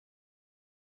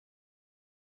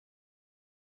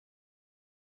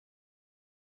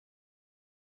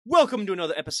Welcome to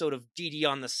another episode of DD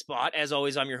on the Spot. As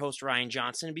always, I'm your host, Ryan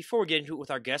Johnson. And before we get into it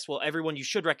with our guest, well, everyone, you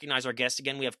should recognize our guest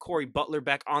again. We have Cori Butler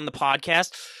back on the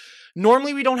podcast.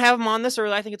 Normally, we don't have him on this, or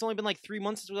I think it's only been like 3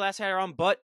 months since we last had her on,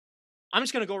 but I'm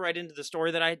just going to go right into the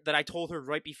story that I told her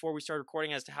right before we started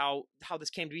recording as to how this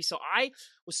came to be. So I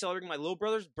was celebrating my little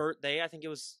brother's birthday. I think it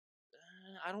was,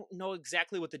 I don't know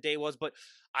exactly what the day was, but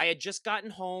I had just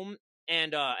gotten home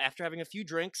and after having a few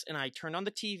drinks, and I turned on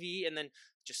the TV and then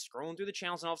just scrolling through the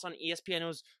channels, and all of a sudden ESPN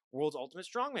was World's Ultimate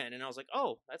Strongman, and I was like,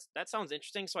 oh, that sounds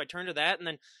interesting. So I turned to that, and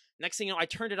then next thing you know, I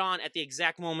turned it on at the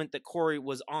exact moment that Cori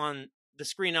was on the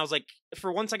screen. I was like,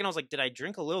 for 1 second, I was like, did I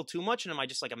drink a little too much, and am I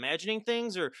just like imagining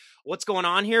things, or what's going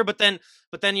on here? But then,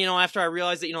 after I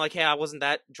realized that, like, hey, I wasn't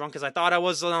that drunk as I thought I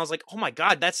was, and I was like, oh my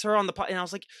god, that's her on the and I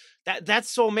was like,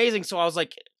 that's so amazing. So I was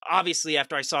like, obviously,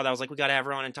 after I saw that, I was like, we got to have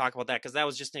her on and talk about that, because that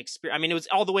was just an experience. I mean, it was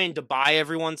all the way in Dubai,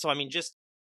 everyone. So I mean, just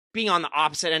being on the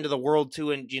opposite end of the world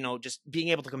too, and just being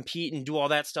able to compete and do all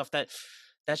that stuff,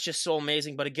 that's just so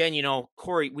amazing. But again,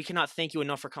 Cori, we cannot thank you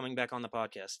enough for coming back on the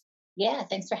podcast. Yeah,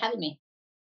 thanks for having me.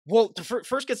 Well, to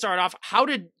first get started off, how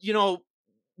did the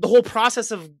whole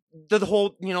process of the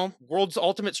whole World's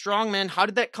Ultimate Strongman, how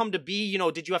did that come to be?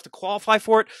 Did you have to qualify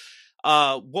for it?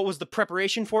 What was the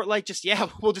preparation for it like?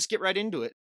 We'll just get right into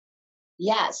it.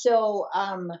 Yeah, so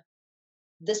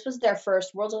this was their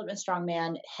first. World's Ultimate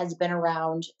Strongman has been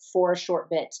around for a short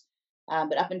bit,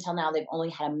 but up until now they've only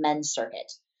had a men's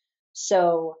circuit.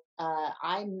 So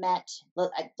I met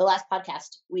the last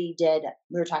podcast we did.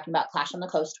 We were talking about Clash on the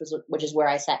Coast, which is where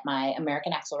I set my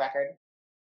American Axle record,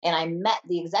 and I met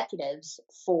the executives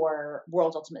for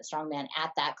World's Ultimate Strongman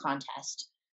at that contest.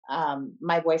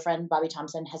 My boyfriend Bobby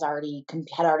Thompson had already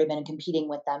been competing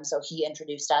with them, so he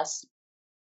introduced us.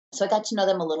 So I got to know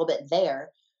them a little bit there.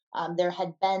 There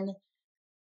had been,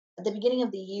 at the beginning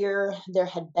of the year, there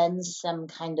had been some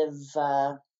kind of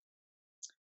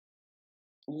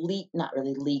not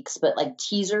really leaks, but like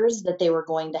teasers that they were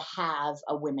going to have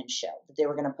a women's show, that they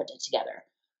were going to put it together.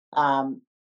 And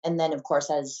then, of course,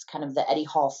 as kind of the Eddie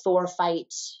Hall Thor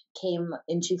fight came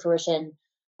into fruition,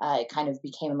 it kind of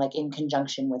became like in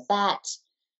conjunction with that.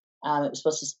 It was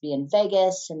supposed to be in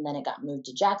Vegas, and then it got moved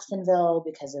to Jacksonville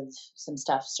because of some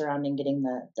stuff surrounding getting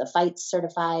the fights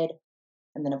certified.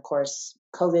 And then, of course,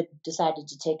 COVID decided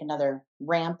to take another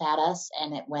ramp at us,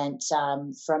 and it went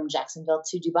from Jacksonville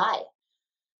to Dubai.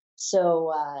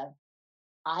 So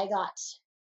I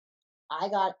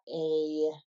got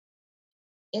a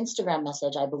Instagram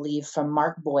message, I believe, from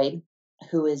Mark Boyd,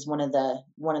 who is one of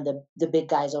the big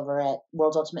guys over at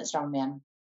World's Ultimate Strongman,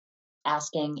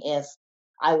 asking if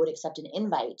I would accept an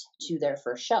invite to their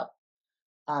first show,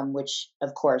 which,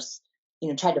 of course,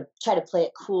 tried to play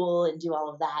it cool and do all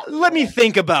of that. Let me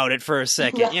think about it for a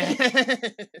second. Right.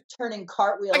 Yeah. Turning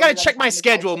cartwheels. I got to check my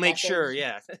schedule, make sure.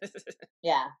 Yeah.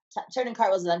 Yeah. Turning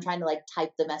cartwheels, and I'm trying to like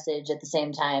type the message at the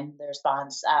same time, the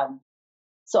response.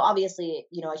 So obviously,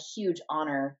 a huge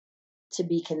honor to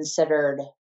be considered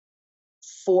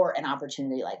for an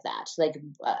opportunity like that. Like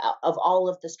of all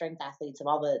of the strength athletes, of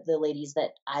all the ladies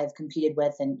that I've competed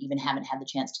with and even haven't had the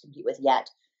chance to compete with yet,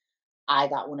 I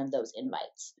got one of those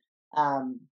invites.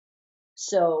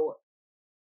 So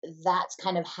that's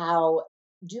kind of how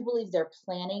I do believe they're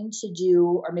planning to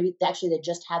do, or maybe actually they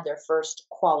just had their first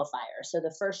qualifier. So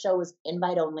the first show was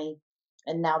invite only,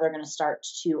 and now they're going to start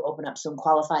to open up some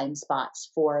qualifying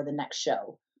spots for the next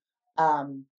show.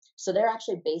 So they're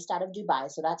actually based out of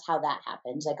Dubai. So that's how that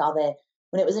happens. Like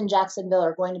when it was in Jacksonville,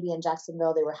 or going to be in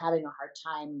Jacksonville, they were having a hard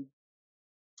time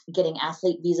getting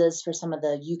athlete visas for some of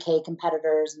the UK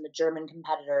competitors and the German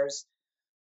competitors.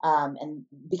 And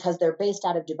because they're based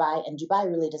out of Dubai, and Dubai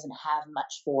really doesn't have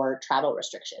much for travel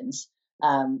restrictions.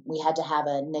 We had to have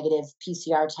a negative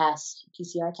PCR test, I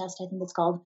think it's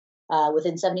called,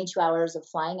 within 72 hours of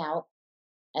flying out,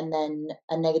 and then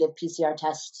a negative PCR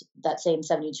test that same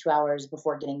 72 hours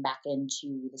before getting back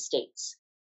into the States.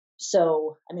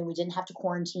 So, I mean, we didn't have to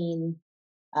quarantine.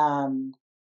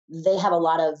 They have a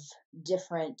lot of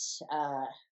different,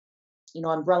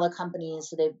 umbrella companies.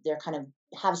 So they're kind of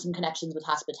have some connections with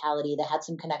hospitality. They had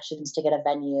some connections to get a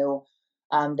venue.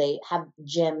 They have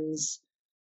gyms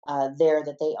there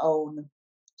that they own.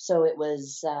 So it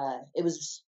was,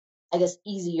 I guess,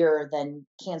 easier than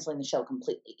canceling the show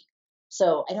completely.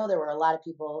 So I know there were a lot of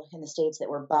people in the States that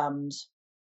were bummed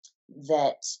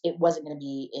that it wasn't going to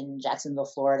be in Jacksonville,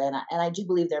 Florida. And I do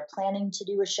believe they're planning to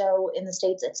do a show in the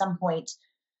States at some point,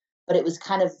 but it was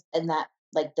kind of in that,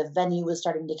 like, the venue was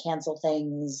starting to cancel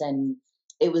things, and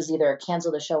it was either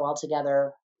cancel the show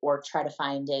altogether or try to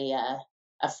find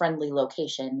a friendly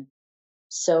location.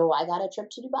 So I got a trip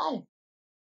to Dubai.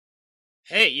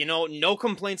 Hey, no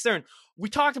complaints there. And we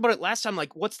talked about it last time.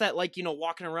 Like, what's that like,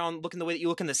 walking around looking the way that you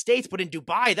look in the States, but in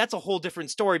Dubai, that's a whole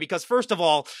different story because, first of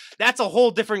all, that's a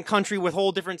whole different country with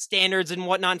whole different standards and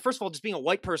whatnot. And first of all, just being a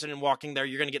white person and walking there,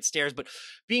 you're going to get stares. But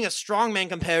being a strongman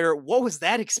competitor, what was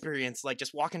that experience like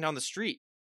just walking down the street?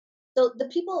 So the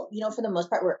people, for the most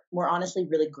part, were honestly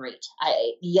really great.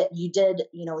 I yet you did,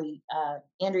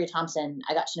 Andrea Thompson.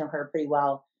 I got to know her pretty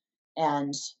well,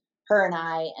 and her and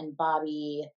I and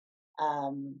Bobby,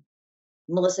 um,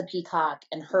 Melissa Peacock,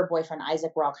 and her boyfriend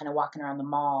Isaac were all kind of walking around the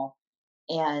mall,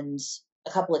 and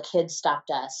a couple of kids stopped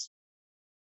us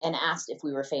and asked if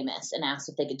we were famous and asked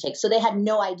if they could take. So they had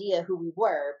no idea who we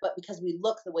were, but because we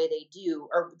look the way they do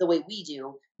or the way we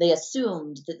do, they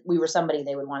assumed that we were somebody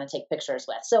they would want to take pictures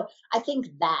with. So I think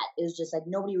that is just like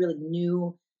nobody really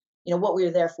knew, what we were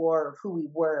there for, or who we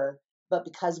were, but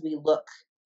because we look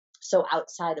so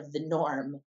outside of the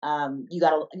norm, you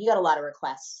got a lot of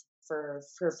requests for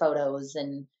photos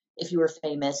and if you were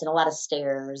famous and a lot of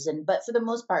stares and but for the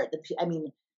most part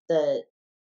the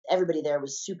everybody there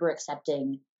was super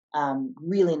accepting,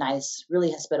 really nice,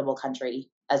 really hospitable country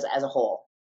as a whole.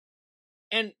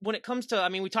 And when it comes to, I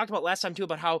mean, we talked about last time too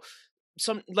about how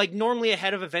some like normally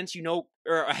ahead of events,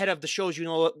 or ahead of the shows,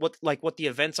 what the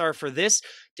events are for this.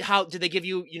 How did they give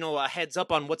you, a heads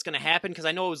up on what's going to happen? Because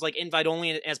I know it was like invite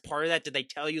only, and as part of that, did they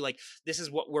tell you like this is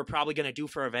what we're probably going to do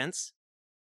for events?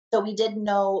 So we did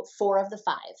know four of the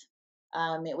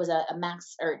five. It was a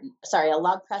max, or sorry, a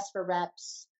log press for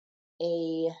reps,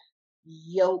 a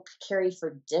yoke carry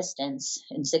for distance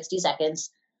in 60 seconds,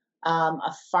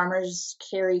 a farmer's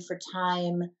carry for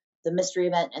time, the mystery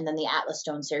event, and then the Atlas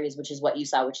Stone series, which is what you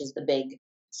saw, which is the big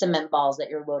cement balls that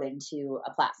you're loading to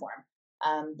a platform.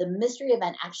 The mystery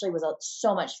event actually was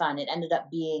so much fun. It ended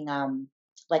up being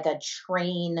like a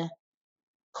train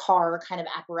car kind of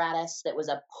apparatus that was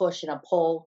a push and a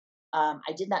pull.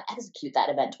 I did not execute that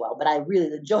event well, but I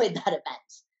really enjoyed that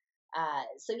event.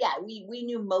 So yeah, we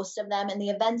knew most of them, and the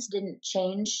events didn't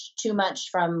change too much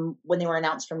from when they were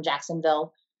announced from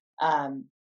Jacksonville. Um,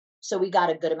 so we got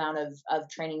a good amount of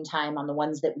training time on the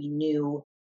ones that we knew,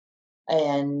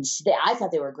 and I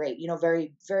thought they were great.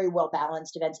 Very very well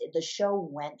balanced events. The show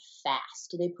went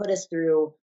fast. They put us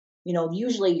through.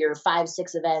 Usually your 5,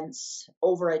 6 events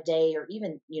over a day, or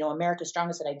even America's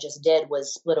Strongest that I just did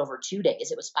was split over 2 days.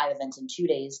 It was 5 events in 2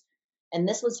 days, and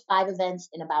this was 5 events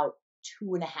in about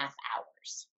 2.5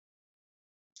 hours,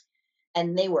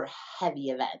 and they were heavy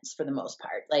events for the most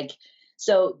part. Like,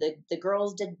 so the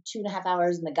girls did 2.5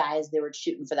 hours, and the guys they were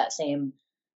shooting for that same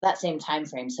time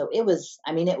frame. So it was,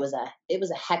 I mean, it was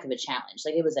a heck of a challenge.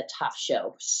 Like, it was a tough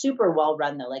show, super well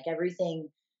run though. Like everything,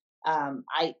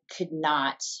 I could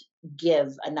not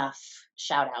give enough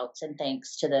shout outs and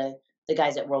thanks to the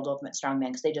guys at World Ultimate Strongman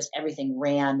because they just everything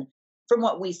ran from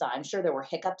what we saw. I'm sure there were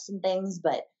hiccups and things,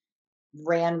 but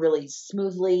ran really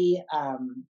smoothly.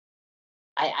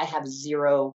 I have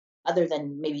zero, other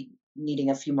than maybe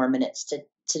needing a few more minutes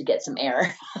to get some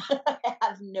air. I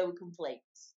have no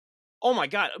complaints. Oh my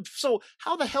god! So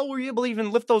how the hell were you able to even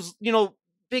lift those,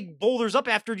 big boulders up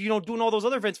after doing all those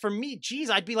other events? For me, geez,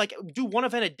 I'd be like do one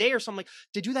event a day or something. Like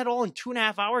to do that all in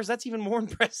 2.5 hours, that's even more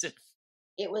impressive.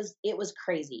 It was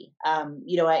crazy.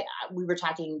 We were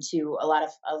talking to a lot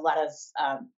of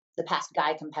the past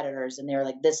guy competitors, and they were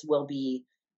like, "This will be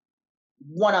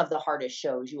one of the hardest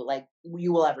shows you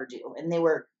will ever do," and they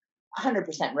were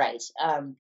 100% right.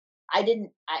 I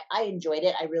didn't. I enjoyed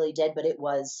it. I really did, but it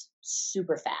was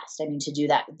super fast. I mean, to do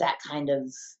that kind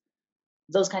of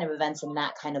those kind of events and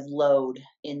that kind of load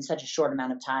in such a short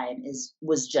amount of time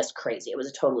was just crazy. It was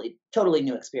a totally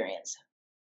new experience.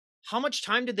 How much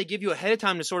time did they give you ahead of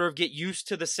time to sort of get used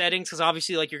to the settings? Because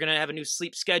obviously, like you're gonna have a new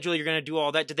sleep schedule, you're gonna do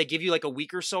all that. Did they give you like a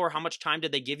week or so, or how much time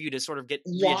did they give you to sort of get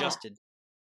Yeah. readjusted?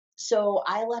 So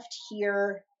I left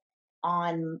here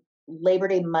on Labor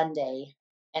Day Monday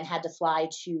and had to fly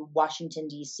to Washington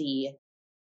D.C.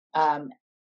 Um,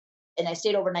 and I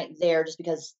stayed overnight there just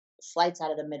because flights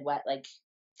out of the Midwest, like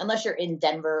unless you're in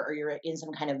Denver or you're in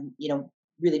some kind of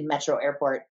really metro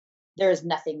airport, there is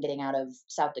nothing getting out of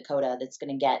South Dakota that's going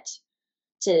to get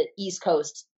to East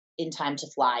Coast in time to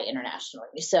fly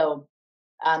internationally. So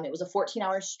it was a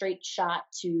 14-hour straight shot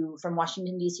to from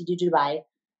Washington D.C. to Dubai.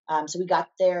 So we got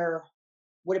there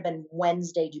would have been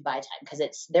Wednesday Dubai time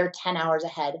because they're 10 hours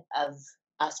ahead of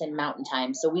us in Mountain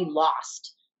Time. So we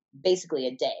lost basically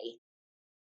a day.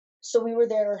 So we were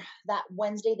there that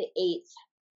Wednesday the 8th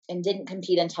and didn't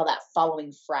compete until that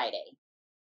following Friday.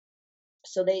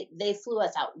 So they flew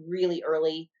us out really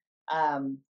early.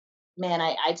 Um, Man,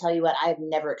 I tell you what, I've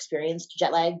never experienced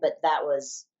jet lag, but that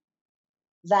was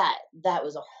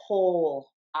a whole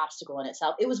obstacle in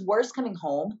itself. It was worse coming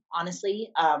home,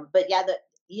 honestly. But yeah,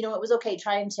 it was okay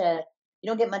trying to. You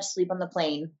don't get much sleep on the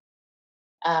plane,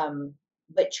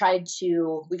 but tried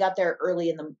to. We got there early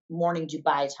in the morning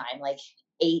Dubai time, like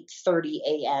 8:30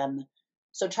 a.m.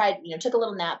 So tried, took a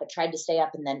little nap, but tried to stay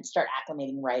up and then start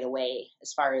acclimating right away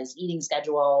as far as eating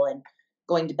schedule and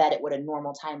going to bed at what a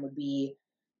normal time would be,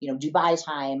 Dubai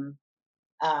time.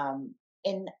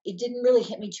 And it didn't really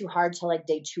hit me too hard till like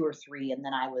day 2 or 3, and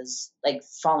then I was like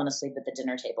falling asleep at the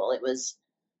dinner table. It was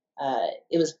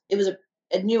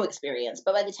a new experience,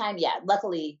 but by the time, yeah,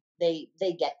 luckily they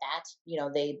get that,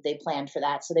 they planned for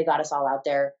that, so they got us all out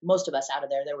there, most of us out of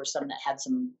there. There were some that had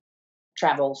some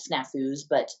travel snafus,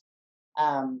 but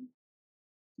um,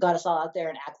 got us all out there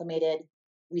and acclimated.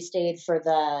 We stayed for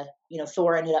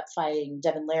Thor ended up fighting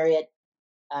Devin Lariat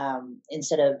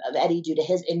instead of Eddie due to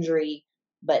his injury.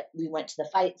 But we went to the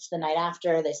fights the night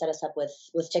after. They set us up with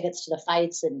tickets to the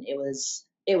fights, and it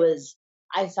was.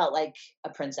 I felt like a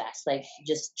princess, like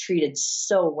just treated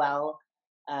so well.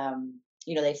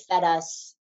 They fed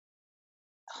us.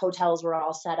 Hotels were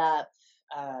all set up.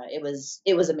 It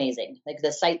was amazing. Like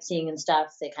the sightseeing and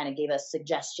stuff, they kind of gave us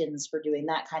suggestions for doing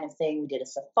that kind of thing. We did a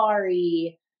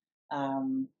safari.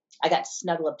 I got to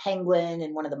snuggle a penguin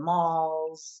in one of the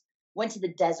malls. Went to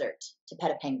the desert to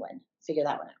pet a penguin. Figure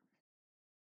that one out.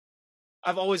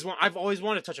 I've always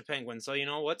wanted to touch a penguin. So you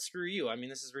know what? Screw you. I mean,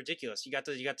 this is ridiculous. You got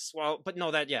to swallow. But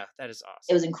no, that is awesome.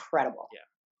 It was incredible.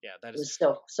 Yeah, that is. It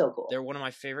was so cool. They're one of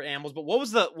my favorite animals. But what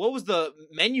was the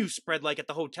menu spread like at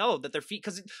the hotel that they're feeding?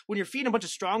 Because when you're feeding a bunch of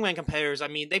strongman competitors, I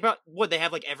mean, they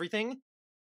have like everything.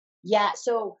 Yeah.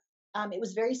 So it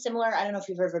was very similar. I don't know if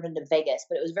you've ever been to Vegas,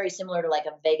 but it was very similar to like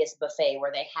a Vegas buffet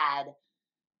where they had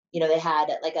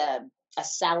like a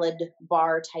salad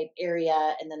bar type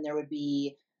area, and then there would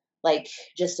be like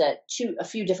just a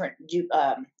few different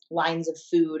lines of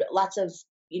food, lots of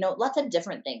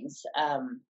different things.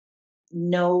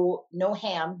 No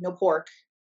ham, no pork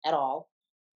at all.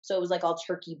 So it was like all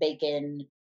turkey, bacon,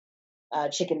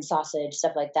 chicken, sausage,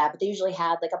 stuff like that. But they usually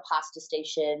had like a pasta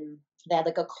station. They had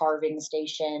like a carving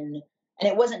station, and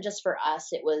it wasn't just for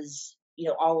us. It was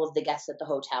all of the guests at the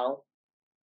hotel.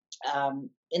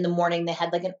 In the morning, they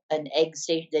had like an egg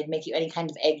station. They'd make you any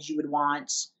kind of eggs you would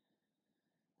want.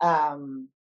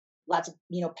 Lots of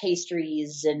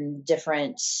pastries and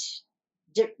different,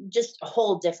 just a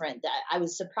whole different. I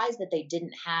was surprised that they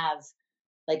didn't have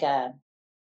like a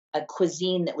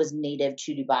cuisine that was native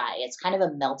to Dubai. It's kind of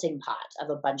a melting pot of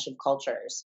a bunch of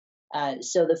cultures.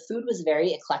 So the food was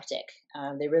very eclectic.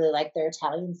 They really liked their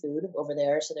Italian food over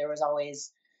there, so there was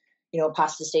always a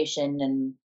pasta station,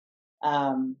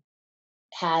 and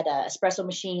had espresso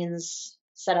machines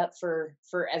set up for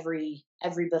every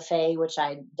buffet, which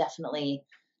I definitely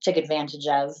took advantage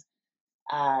of.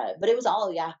 But it was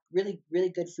all, really, really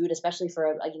good food, especially for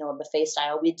a buffet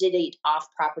style. We did eat off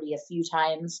property a few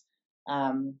times.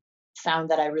 Found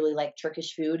that I really liked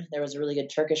Turkish food. There was a really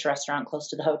good Turkish restaurant close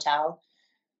to the hotel.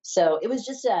 So it was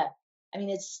just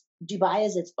Dubai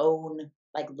is its own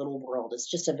like little world. It's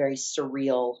just a very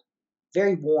surreal,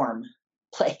 very warm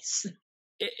place.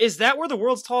 Is that where the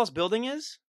world's tallest building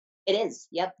is? It is.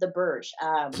 Yep, the Burj.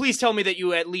 Please tell me that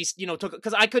you at least took,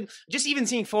 because I could just even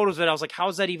seeing photos of it. I was like, how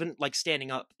is that even like standing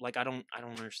up? Like I don't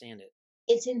understand it.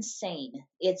 It's insane.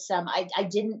 It's I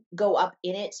didn't go up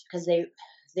in it because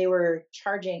they were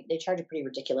charging. They charge a pretty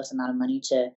ridiculous amount of money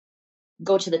to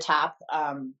go to the top.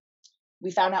 We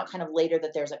found out kind of later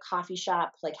that there's a coffee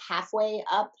shop like halfway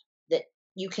up that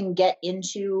you can get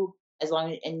into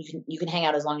and you can hang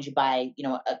out as long as you buy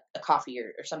a coffee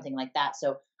or something like that.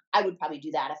 So I would probably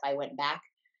do that if I went back.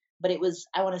 But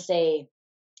I want to say it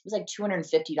was like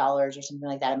 $250 or something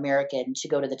like that American to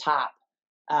go to the top,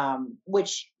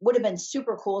 which would have been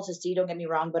super cool to see. Don't get me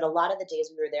wrong, but a lot of the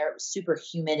days we were there, it was super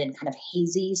humid and kind of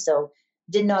hazy, so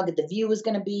didn't know how good the view was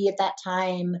going to be at that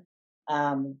time.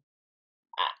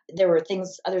 There were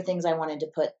other things I wanted to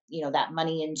put, that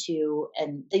money into,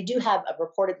 and they do have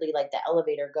reportedly like the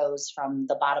elevator goes from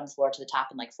the bottom floor to the top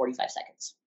in like 45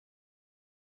 seconds.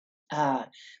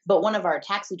 But one of our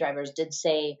taxi drivers did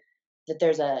say that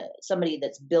there's somebody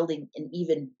that's building an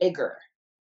even bigger,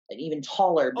 an even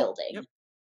taller building. Yep.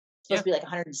 It's supposed to be like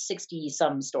 160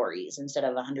 some stories instead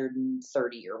of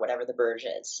 130 or whatever the Burj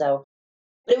is. So,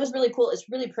 but it was really cool. It's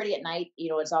really pretty at night.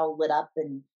 It's all lit up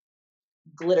and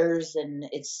glitters, and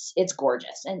it's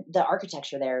gorgeous. And the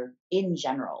architecture there in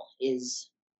general is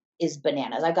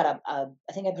bananas. I've got I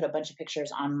think I put a bunch of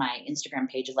pictures on my Instagram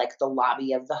page of like the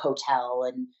lobby of the hotel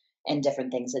and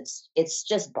different things. It's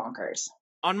just bonkers.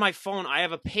 On my phone, I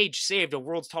have a page saved of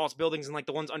world's tallest buildings and like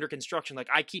the ones under construction. Like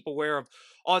I keep aware of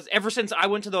all, ever since I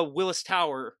went to the Willis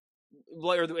Tower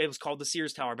it was called the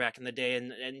Sears Tower back in the day,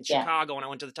 in Yeah. Chicago, and I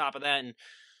went to the top of that, and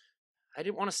I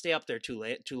didn't want to stay up there too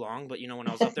long, but when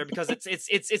I was up there, because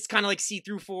it's kind of like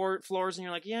see-through floors, and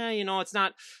you're like, yeah, it's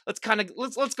not.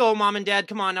 Let's go, mom and dad.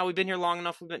 Come on, now we've been here long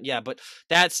enough. But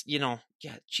that's yeah,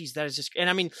 geez, that is just. And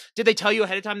I mean, did they tell you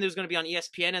ahead of time that it was going to be on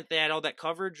ESPN and they had all that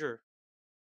coverage, or?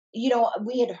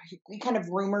 We kind of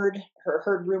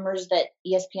heard rumors that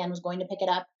ESPN was going to pick it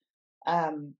up,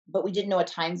 but we didn't know a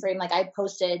time frame. Like I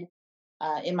posted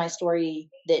in my story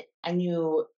that I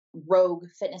knew Rogue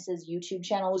Fitness's YouTube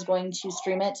channel was going to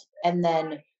stream it, and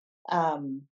then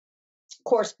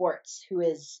Core Sports, who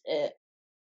is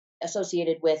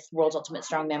associated with World's Ultimate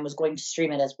Strongman, was going to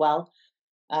stream it as well.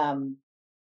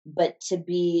 But to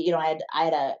be, I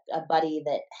had a buddy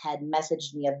that had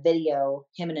messaged me a video.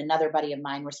 Him and another buddy of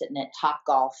mine were sitting at Top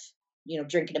Golf,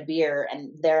 drinking a beer,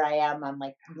 and there I am on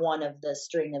like one of the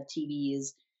string of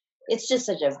TVs. It's just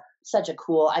such a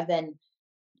cool. I've been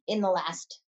in the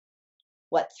last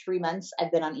 3 months.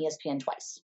 I've been on ESPN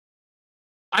twice.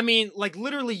 I mean, like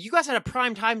literally, you guys had a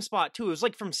prime time spot too. It was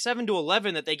like from 7 to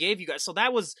 11 that they gave you guys. So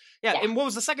that was yeah. And what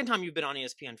was the second time you've been on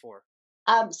ESPN for?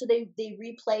 So they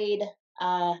replayed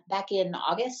back in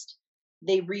August.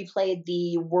 They replayed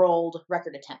the world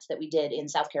record attempts that we did in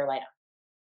South Carolina.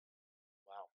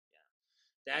 Wow,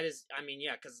 yeah, that is. I mean,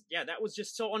 yeah, because that was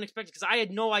just so unexpected. Because I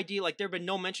had no idea. Like, there'd been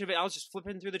no mention of it. I was just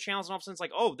flipping through the channels, and all of a sudden, it's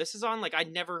like, oh, this is on. Like,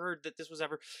 I'd never heard that this was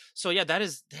ever. So yeah, that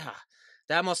is. Yeah,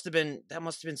 that must have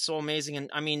been so amazing. And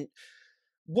I mean,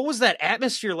 what was that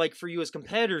atmosphere like for you as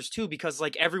competitors too? Because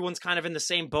like everyone's kind of in the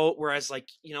same boat, whereas like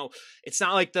it's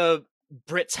not like the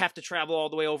Brits have to travel all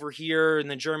the way over here and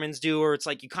the Germans do, or it's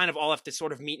like you kind of all have to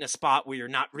sort of meet in a spot where you're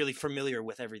not really familiar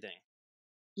with everything.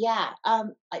 Yeah,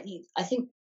 I think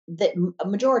that a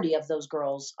majority of those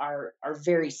girls are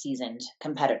very seasoned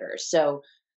competitors, so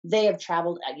they have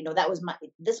traveled.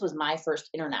 This was my first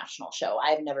international show.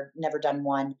 I have never done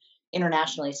one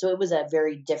internationally, so it was a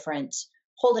very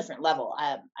whole different level.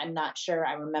 I'm not sure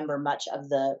I remember much of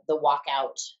the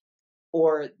walkout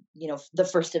or the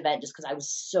first event, just because I was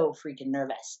so freaking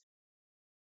nervous.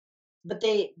 But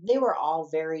they were all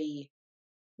very.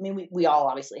 I mean, we all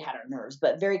obviously had our nerves,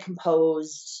 but very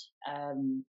composed.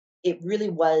 It really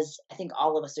was. I think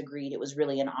all of us agreed it was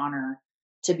really an honor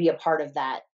to be a part of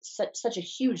that. Such a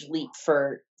huge leap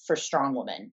for strong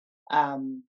women.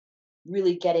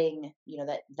 Really getting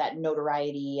that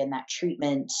notoriety and that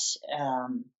treatment,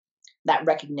 that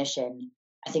recognition.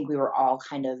 I think we were all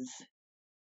kind of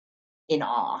in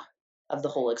awe of the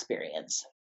whole experience.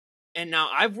 And now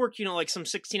I've worked, like some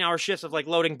 16-hour shifts of like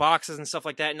loading boxes and stuff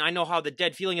like that. And I know how the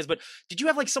dead feeling is, but did you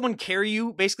have like someone carry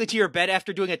you basically to your bed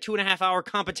after doing a 2.5-hour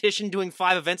competition, doing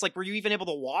 5 events? Like, were you even able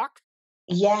to walk?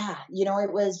 Yeah.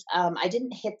 It was, I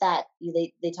didn't hit that.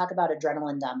 They talk about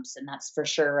adrenaline dumps, and that's for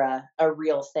sure a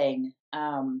real thing.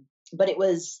 But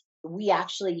we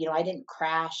actually, I didn't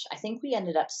crash. I think we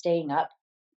ended up staying up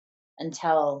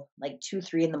until like 2,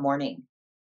 3 in the morning.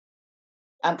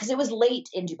 Cause it was late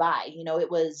in Dubai,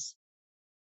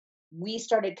 we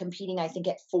started competing, I think,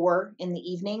 at 4 in the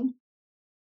evening.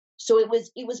 So it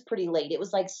was pretty late. It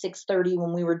was like 6:30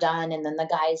 when we were done, and then the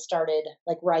guys started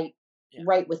like right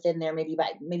within there, maybe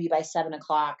by 7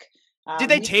 o'clock. Did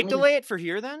they tape delay it for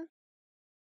here then?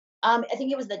 I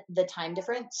think it was the time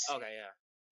difference. Okay,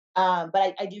 yeah.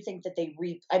 But I do think that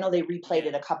I know they replayed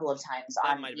it a couple of times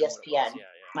on ESPN.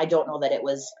 I don't know that it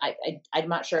was. I'm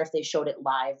not sure if they showed it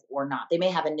live or not. They may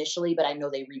have initially, but I know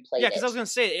they replayed it. Yeah, because I was gonna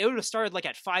say it would have started like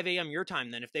at 5 a.m. your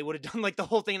time then if they would have done like the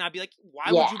whole thing, and I'd be like,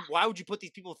 why would you put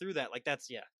these people through that? Like that's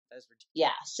ridiculous. Yeah.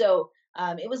 So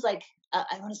it was like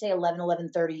I want to say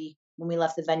 11:30 when we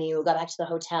left the venue, got back to the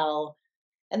hotel,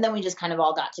 and then we just kind of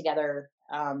all got together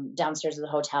downstairs of the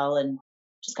hotel and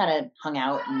just kind of hung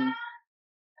out and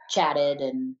chatted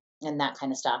and that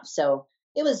kind of stuff. So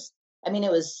it was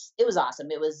awesome.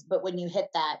 But when you hit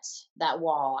that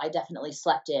wall, I definitely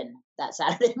slept in that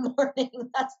Saturday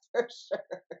morning. That's for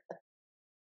sure.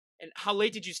 And how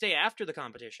late did you stay after the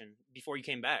competition before you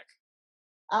came back?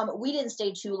 We didn't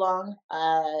stay too long.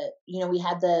 We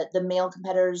had the male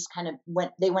competitors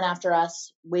went after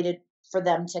us, waited for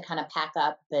them to kind of pack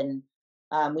up, and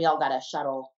we all got a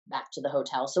shuttle back to the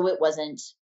hotel. So it wasn't,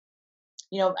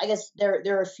 I guess there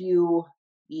are a few,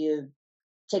 you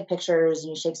take pictures and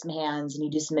you shake some hands and you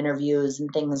do some interviews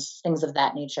and things of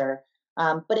that nature.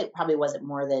 But it probably wasn't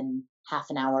more than half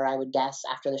an hour, I would guess,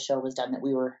 after the show was done that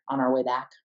we were on our way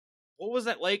back. What was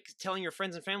that like, telling your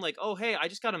friends and family, like, oh, hey, I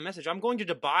just got a message. I'm going to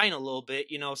Dubai in a little bit,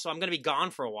 so I'm going to be gone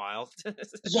for a while.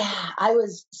 Yeah, I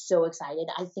was so excited.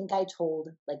 I think I told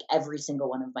like every single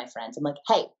one of my friends, I'm like,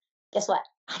 hey, guess what?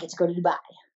 I get to go to Dubai.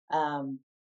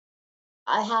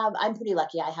 I'm pretty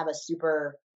lucky. I have a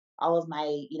super, all of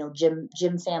my,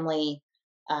 gym family,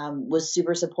 was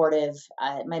super supportive.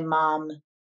 My mom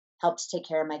helped take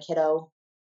care of my kiddo,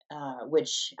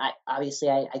 which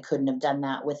I couldn't have done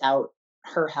that without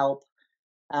her help.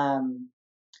 Um,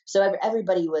 so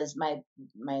everybody was my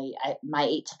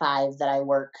 8 to 5 that I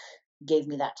work gave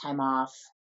me that time off.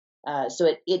 So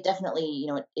it definitely,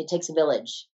 it takes a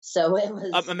village. So it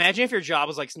was. Imagine if your job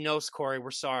was like, no, Corey,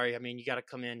 we're sorry. I mean, you got to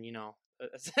come in,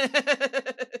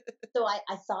 So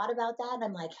I thought about that and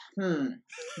I'm like,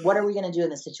 what are we going to do in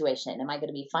this situation? Am I going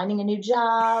to be finding a new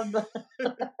job?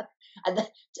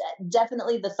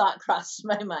 Definitely the thought crossed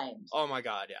my mind. Oh my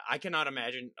God, yeah. I cannot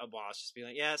imagine a boss just being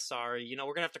like, yeah, sorry,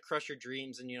 we're gonna have to crush your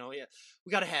dreams, and yeah,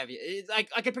 we gotta have you. I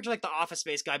could picture like the Office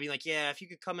Space guy being like, yeah, if you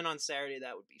could come in on Saturday,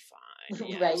 that would be fine.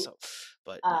 Yeah. Right. So,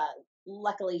 but Uh,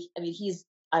 Luckily, I mean,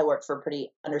 I work for a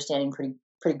pretty understanding,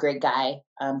 pretty great guy,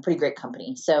 pretty great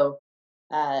company. So,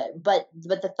 but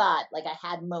the thought, like I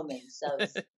had moments of,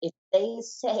 if they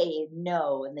say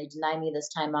no and they deny me this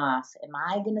time off, am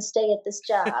I going to stay at this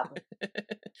job?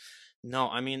 no,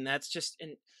 I mean that's just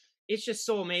and it's just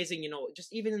so amazing,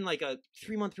 just even in like a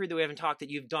 3 month period that we haven't talked that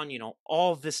you've done,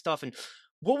 all of this stuff. And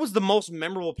what was the most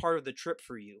memorable part of the trip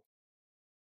for you?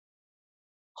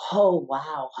 Oh,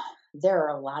 wow. There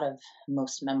are a lot of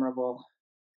most memorable.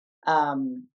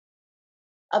 Um,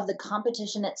 of the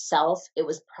competition itself, it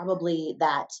was probably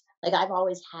that, like, I've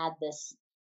always had this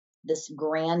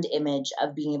grand image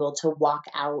of being able to walk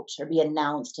out or be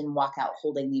announced and walk out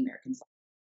holding the American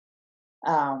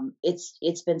flag.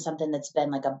 It's been something that's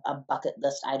been like a bucket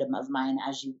list item of mine,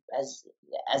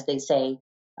 as they say.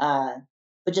 Uh,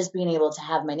 but just being able to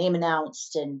have my name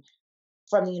announced and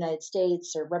from the United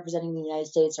States or representing the United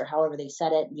States or however they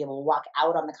said it, and be able to walk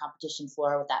out on the competition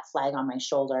floor with that flag on my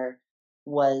shoulder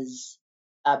was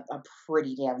a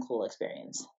pretty damn cool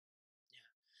experience.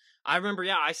 I remember,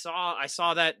 yeah, I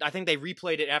saw that. I think they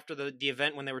replayed it after the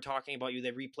event when they were talking about you.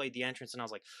 They replayed the entrance, and I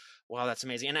was like, "Wow, that's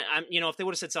amazing." And I'm, if they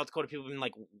would have said South Dakota, people would have been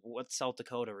like, "What's South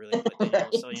Dakota really?" But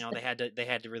Right. so they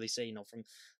had to really say, from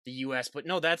the U.S. But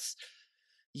no, that's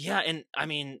yeah, and I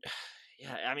mean,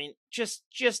 yeah, I mean, just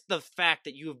the fact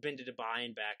that you have been to Dubai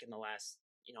and back in the last,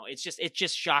 it's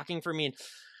just shocking for me. And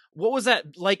what was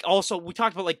that like? Also, we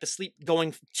talked about like the sleep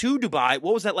going to Dubai.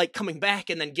 What was that like coming back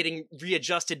and then getting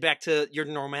readjusted back to your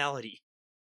normality?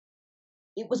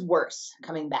 It was worse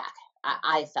coming back.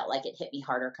 I felt like it hit me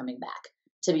harder coming back.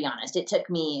 To be honest, it took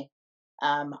me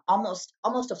almost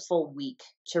a full week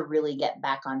to really get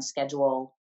back on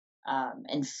schedule,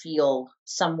 and feel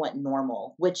somewhat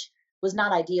normal, which was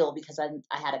not ideal because I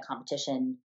had a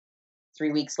competition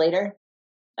 3 weeks later.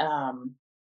 Um,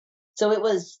 so it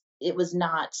was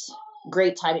not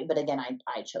great timing. But again,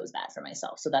 I chose that for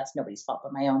myself, so that's nobody's fault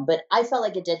but my own. But I felt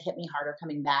like it did hit me harder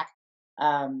coming back.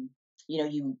 Um,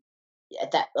 you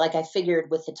at that, like, I figured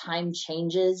with the time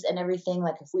changes and everything,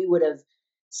 like if we would have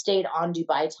stayed on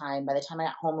Dubai time, by the time I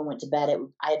got home and went to bed,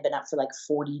 I had been up for like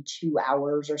 42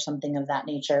 hours or something of that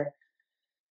nature.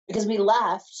 Because we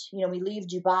left, we leave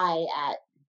Dubai at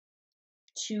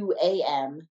 2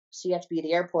 a.m. So you have to be at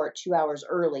the airport 2 hours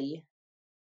early.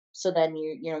 So then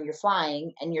you're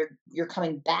flying and you're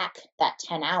coming back that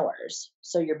 10 hours.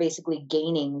 So you're basically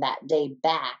gaining that day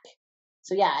back.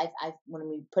 So yeah, I when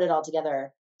we put it all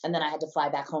together, and then I had to fly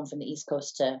back home from the East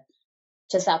Coast to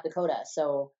South Dakota.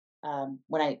 So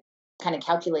when I kind of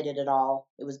calculated it all,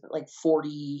 it was like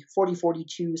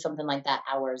 42, something like that,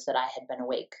 hours that I had been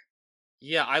awake.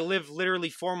 Yeah, I live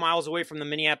literally 4 miles away from the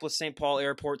Minneapolis St. Paul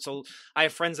airport, so I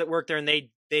have friends that work there, and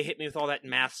they hit me with all that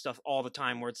math stuff all the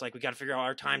time, where it's like we got to figure out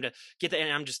our time to get there,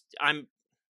 and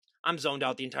I'm zoned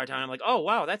out the entire time. I'm like, oh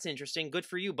wow, that's interesting, good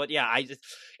for you. But yeah,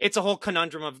 it's a whole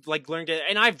conundrum of like learning to,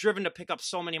 and I've driven to pick up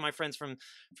so many of my friends from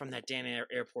that damn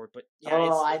airport. But yeah, Oh,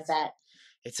 it's I it's bet.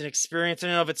 it's an experience in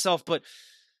and of itself. But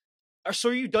so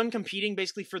are you done competing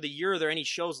basically for the year? Are there any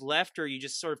shows left, or are you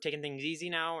just sort of taking things easy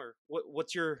now, or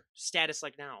what's your status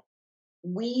like now?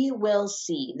 We will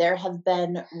see. There have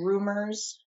been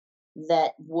rumors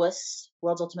that World's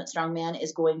Ultimate Strongman,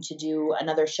 is going to do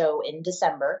another show in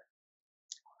December.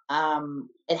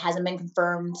 It hasn't been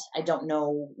confirmed. I don't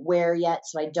know where yet,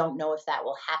 so I don't know if that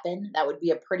will happen. That would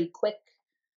be a pretty quick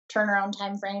turnaround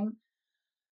time frame.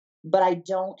 But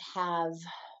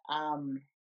um,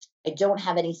 I don't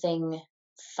have anything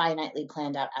finitely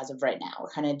planned out as of right now. We're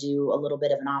kind of do a little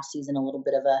bit of an off season, a little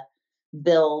bit of a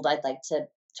build. I'd like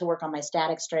to work on my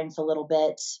static strength a little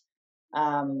bit.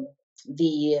 Um,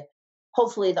 the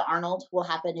Hopefully the Arnold will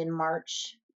happen in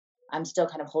March. I'm still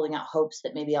kind of holding out hopes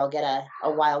that maybe I'll get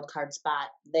a wild card spot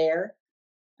there.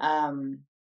 Um,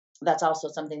 that's also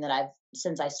something that I've,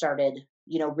 since I started,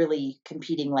 really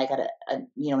competing like at a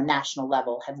national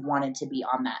level have wanted to be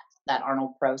on that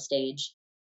Arnold Pro stage.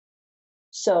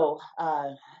 So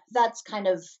that's kind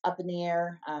of up in the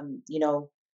air.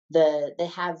 They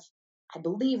have, I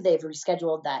believe they've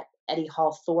rescheduled that Eddie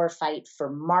Hall Thor fight for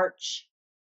March.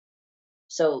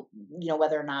 So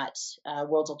whether or not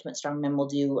World's Ultimate Strongman will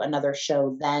do another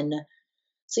show then.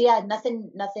 So yeah,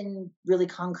 nothing really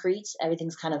concrete.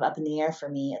 Everything's kind of up in the air for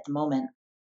me at the moment.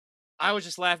 I was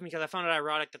just laughing because I found it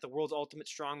ironic that the World's Ultimate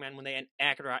Strongman, when they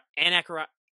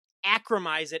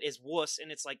acronymize it, is wuss,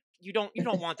 and it's like you don't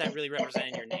want that really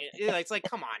representing your name. It's like,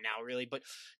 come on now, really. But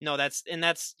no, that's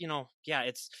yeah,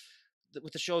 it's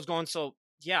with the shows going. So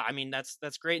yeah, I mean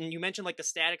that's great. And you mentioned like the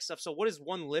static stuff. So what is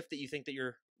one lift that you think that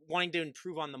you're wanting to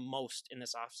improve on the most in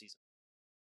this off season?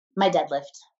 My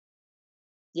deadlift.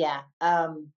 Yeah. I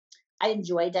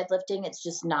enjoy deadlifting. It's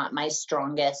just not my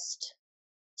strongest.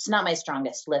 It's not my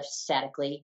strongest lift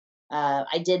statically.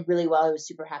 I did really well. I was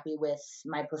super happy with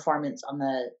my performance on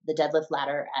the deadlift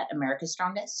ladder at America's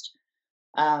Strongest.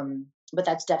 But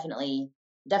that's definitely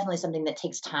something that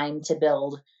takes time to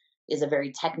build. Is a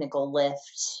very technical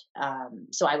lift.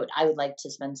 So I would like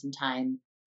to spend some time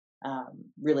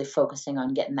really focusing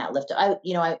on getting that lift. I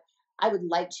would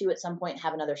like to at some point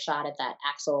have another shot at that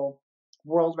axle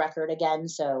world record again.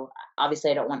 So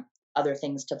obviously I don't want other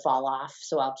things to fall off.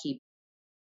 So I'll keep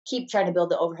trying to build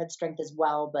the overhead strength as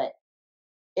well. But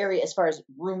area as far as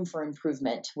room for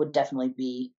improvement would definitely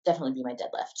be my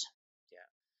deadlift. Yeah.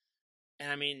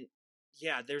 And I mean,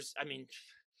 yeah,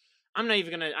 I'm not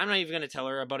even gonna tell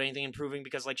her about anything improving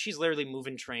because like she's literally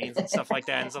moving trains and stuff like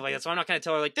that and stuff like that. So I'm not gonna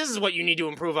tell her like this is what you need to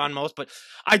improve on most. But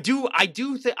I want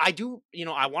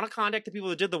to contact the people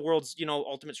that did the world's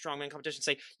Ultimate Strongman competition.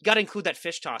 Say you got to include that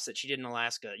fish toss that she did in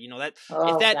Alaska. That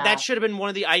Oh, if that gosh. should have been one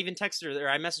of the. I even texted her or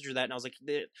I messaged her that and I was like,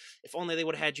 if only they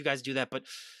would have had you guys do that. But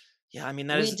yeah, I mean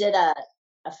we did a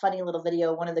funny little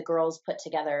video. One of the girls put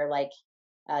together like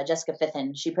Jessica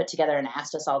Fithen. She put together and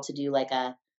asked us all to do like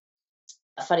a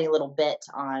funny little bit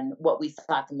on what we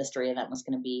thought the mystery event was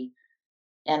going to be.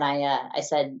 And I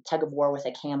said tug of war with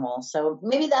a camel. So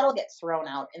maybe that'll get thrown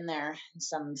out in there in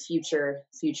some future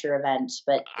event.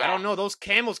 But yeah. I don't know. Those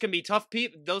camels can be tough.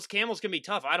 Those camels can be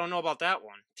tough. I don't know about that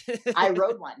one. I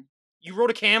rode one. You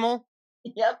rode a camel?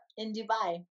 Yep, in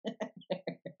Dubai.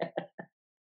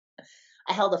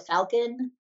 I held a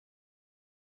falcon.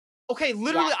 Okay,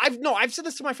 literally, Yeah. I've said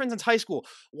this to my friends since high school.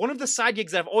 One of the side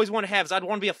gigs that I've always wanted to have is I'd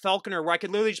want to be a falconer where I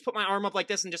could literally just put my arm up like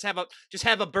this and just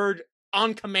have a bird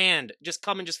on command just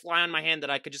come and just fly on my hand that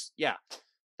I could just that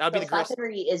would be the greatest.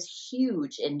 Falconry is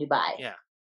huge in Dubai. Yeah,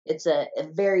 it's a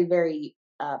very very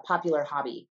popular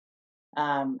hobby.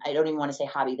 I don't even want to say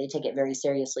hobby; they take it very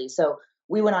seriously. So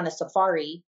we went on a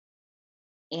safari,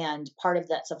 and part of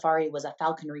that safari was a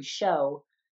falconry show.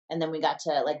 And then we got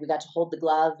to hold the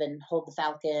glove and hold the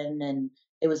falcon, and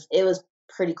it was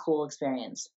pretty cool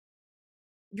experience.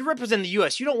 You represent the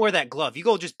U.S. You don't wear that glove. You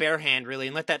go just bare hand, really,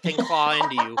 and let that thing claw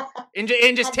into you, and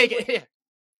just take it. Yeah.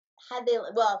 Had they?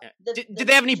 Well, yeah. Did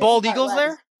they have any bald eagles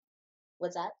there?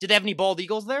 What's that? Did they have any bald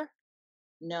eagles there?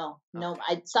 No.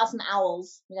 I saw some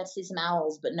owls. We got to see some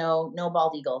owls, but no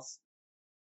bald eagles.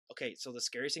 Okay, so the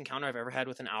scariest encounter I've ever had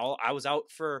with an owl, I was out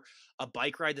for a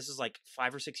bike ride. This is like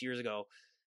 5 or 6 years ago.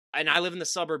 And I live in the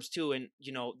suburbs too, and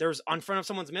there's on front of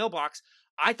someone's mailbox.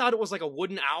 I thought it was like a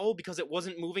wooden owl because it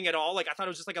wasn't moving at all. Like I thought it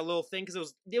was just like a little thing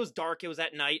because it was dark. It was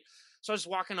at night, so I was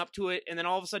walking up to it, and then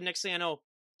all of a sudden, next thing I know,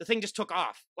 the thing just took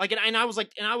off. Like and I was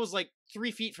like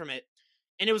 3 feet from it,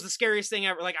 and it was the scariest thing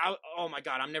ever. Like oh my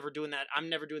god, I'm never doing that. I'm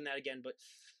never doing that again. But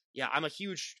yeah, I'm a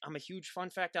huge fun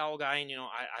fact owl guy, and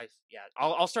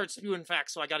I'll start spewing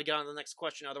facts. So I got to get on to the next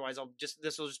question. Otherwise,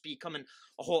 this will just be becoming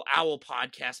a whole owl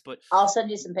podcast. But I'll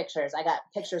send you some pictures. I got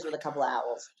pictures with a couple of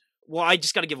owls. Well, I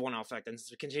just got to give one owl fact, and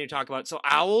to continue to talk about it. So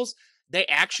owls, they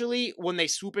actually, when they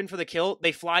swoop in for the kill,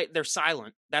 they fly. They're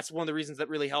silent. That's one of the reasons that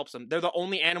really helps them. They're the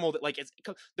only animal that it's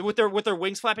with their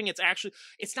wings flapping. It's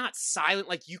not silent.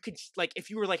 Like you could if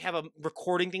you were have a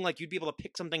recording thing, you'd be able to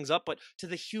pick some things up, but to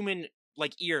the human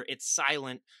ear, it's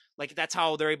silent. That's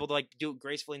how they're able to do it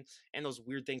gracefully, and those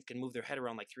weird things can move their head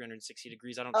around 360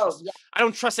 degrees. I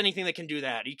don't trust anything that can do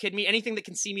that. Are you kidding me? Anything that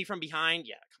can see me from behind?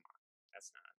 Yeah, come on.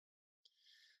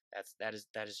 That's not.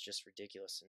 That is just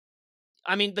ridiculous.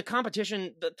 I mean, the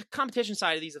competition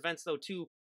side of these events though too,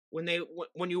 when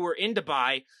you were in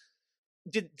Dubai,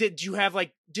 did you have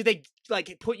did they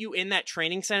put you in that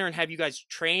training center and have you guys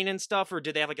train and stuff, or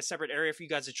did they have a separate area for you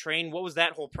guys to train? What was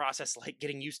that whole process like,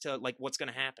 getting used to what's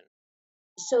going to happen?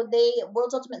 So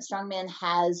World's Ultimate Strongman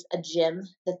has a gym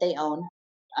that they own,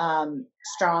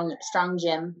 strong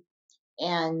gym,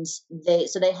 and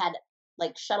they had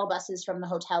like shuttle buses from the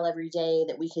hotel every day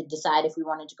that we could decide if we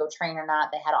wanted to go train or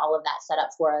not. They had all of that set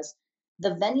up for us.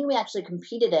 The venue we actually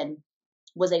competed in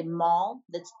was a mall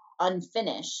that's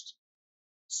unfinished.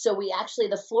 So we actually,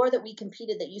 the floor that we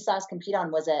competed, that you saw us compete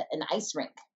on, was an ice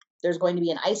rink. There's going to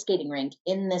be an ice skating rink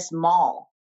in this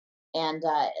mall. And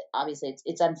obviously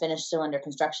it's unfinished, still under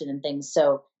construction and things.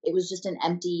 So it was just an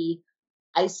empty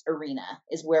ice arena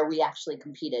is where we actually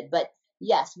competed. But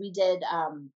yes, we did.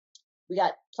 We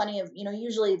got plenty of,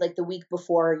 usually like the week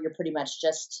before, you're pretty much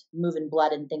just moving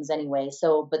blood and things anyway.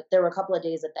 So, but there were a couple of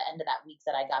days at the end of that week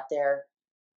that I got there.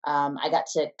 I got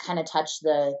to kind of touch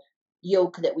the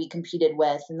yoke that we competed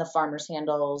with and the farmer's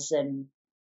handles, and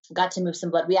got to move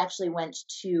some blood. We actually went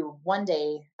to one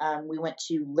day, we went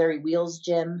to Larry Wheel's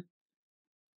gym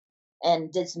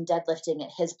and did some deadlifting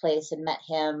at his place and met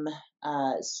him.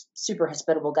 Super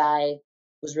hospitable guy.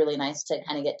 Was really nice to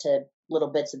kind of get to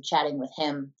little bits of chatting with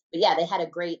him. But yeah, they had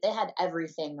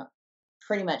everything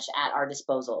pretty much at our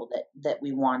disposal that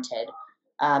we wanted.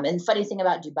 And the funny thing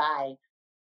about Dubai,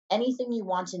 anything you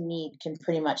want and need can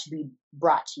pretty much be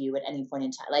brought to you at any point in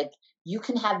time. Like, you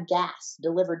can have gas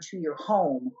delivered to your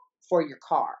home for your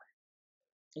car.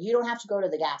 You don't have to go to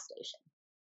the gas station.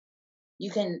 You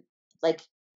can like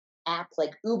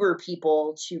Uber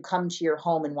people to come to your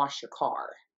home and wash your car.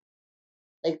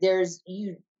 Like it's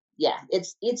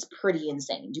pretty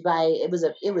insane. Dubai, it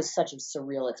was such a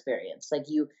surreal experience. And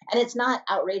it's not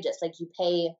outrageous. Like, you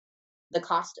pay the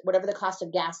cost, whatever the cost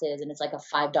of gas is, and it's like a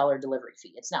 $5 delivery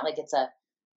fee. It's not like it's a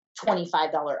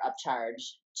 $25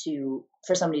 upcharge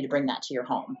for somebody to bring that to your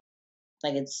home.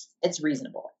 Like, it's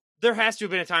reasonable. There has to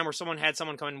have been a time where someone had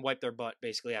someone come and wipe their butt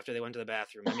basically after they went to the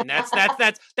bathroom. I mean, that's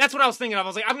what I was thinking of. I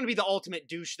was like, I'm gonna be the ultimate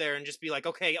douche there and just be like,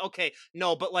 okay,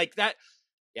 no, but like that,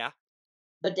 yeah.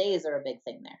 Bidets are a big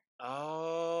thing there.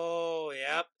 Oh,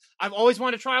 yep. I've always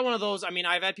wanted to try one of those. I mean,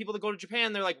 I've had people that go to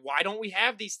Japan. They're like, why don't we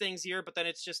have these things here? But then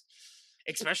it's just,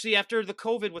 especially after the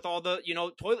COVID with all the,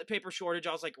 toilet paper shortage,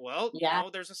 I was like, well, yeah.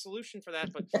 There's a solution for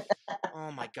that. But,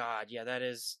 oh my God. Yeah, that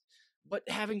is. But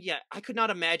I could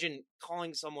not imagine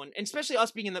calling someone, and especially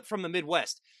us being from the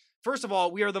Midwest. First of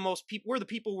all, we're the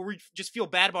people where we just feel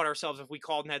bad about ourselves if we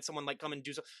called and had someone like come and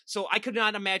do so. So I could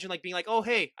not imagine like being like, oh,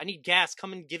 hey, I need gas.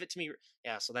 Come and give it to me.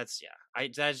 Yeah. So that's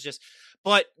just,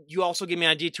 but you also gave me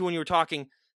an idea too when you were talking.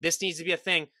 This needs to be a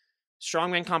thing.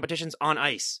 Strongman competitions on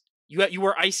ice. You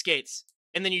wear ice skates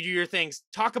and then you do your things.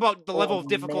 Talk about the level of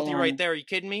difficulty right there. Are you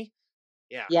kidding me?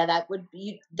 Yeah. Yeah, that would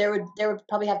be, there would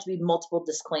probably have to be multiple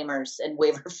disclaimers and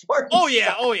waiver forms. Oh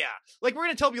yeah. Like, we're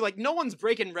going to tell you, like, no one's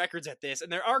breaking records at this,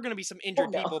 and there are going to be some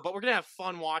injured people, but we're going to have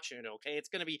fun watching it, okay? It's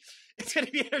going to be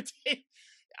entertaining.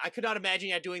 I could not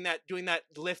imagine doing that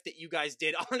lift that you guys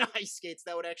did on ice skates.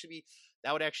 That would actually be,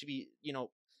 that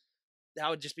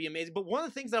would just be amazing. But one of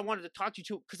the things that I wanted to talk to you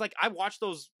too, because like I watched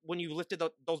those when you lifted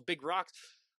those big rocks,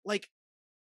 like,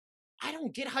 I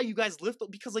don't get how you guys lift,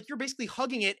 because like you're basically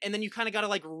hugging it and then you kind of got to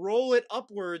like roll it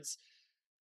upwards.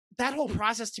 That whole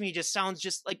process to me just sounds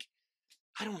just like,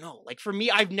 I don't know. Like, for me,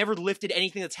 I've never lifted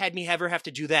anything that's had me ever have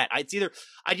to do that. I'd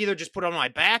either just put it on my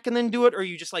back and then do it, or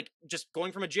you just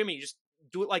going from a gym and you just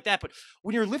do it like that. But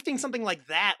when you're lifting something like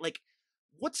that, like,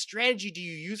 what strategy do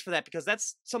you use for that? Because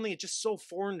that's something that's just so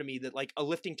foreign to me, that like a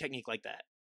lifting technique like that.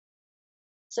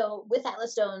 So with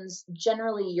Atlas stones,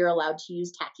 generally you're allowed to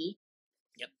use tacky.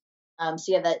 Yep.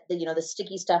 So you have the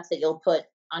sticky stuff that you'll put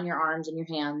on your arms and your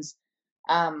hands.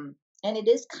 And it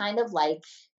is kind of like,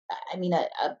 I mean,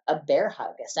 a bear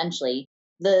hug, essentially.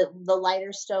 The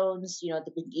lighter stones, at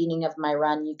the beginning of my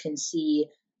run, you can see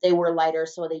they were lighter,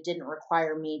 so they didn't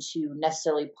require me to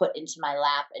necessarily put into my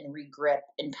lap and regrip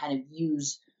and kind of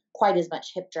use quite as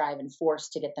much hip drive and force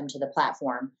to get them to the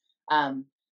platform.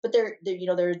 But there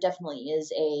definitely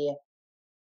is a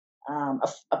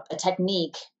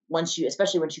technique,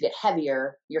 especially once you get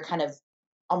heavier, you're kind of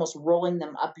almost rolling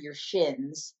them up your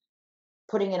shins,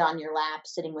 putting it on your lap,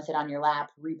 sitting with it on your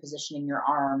lap, repositioning your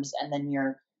arms, and then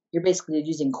you're basically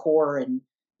using core and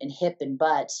hip and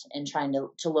butt and trying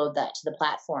to load that to the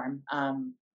platform.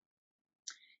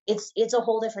 It's a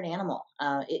whole different animal.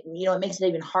 It makes it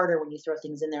even harder when you throw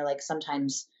things in there. Like,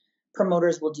 sometimes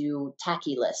promoters will do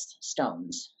tacky list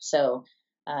stones, so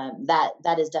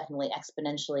that is definitely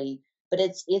exponentially. But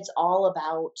it's all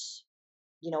about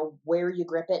where you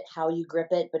grip it, how you grip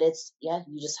it, but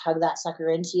you just hug that sucker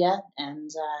into you, and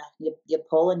you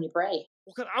pull and you pray.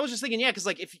 Well, I was just thinking, because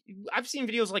like I've seen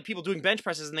videos of like people doing bench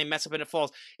presses and they mess up and it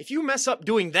falls. If you mess up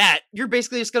doing that, you're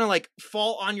basically just gonna like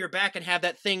fall on your back and have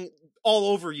that thing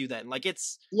all over you. Then, like,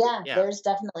 it's There's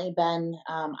definitely been.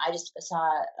 I just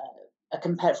saw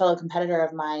a fellow competitor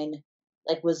of mine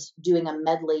like was doing a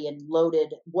medley and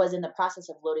was in the process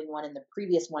of loading one, and the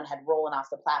previous one had rollen off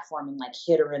the platform and like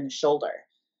hit her in the shoulder.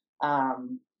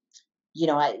 Um,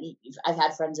 I've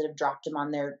had friends that have dropped them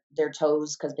on their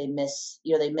toes because they miss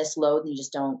load and you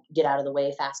just don't get out of the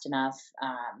way fast enough.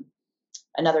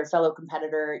 Another fellow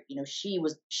competitor, she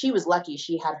was lucky.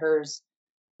 She had hers,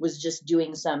 was just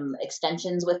doing some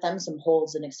extensions with them, some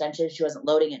holds and extensions. She wasn't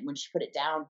loading it. And when she put it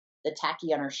down, the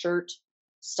tacky on her shirt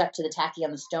stuck to the tacky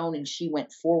on the stone, and she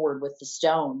went forward with the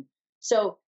stone.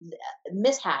 So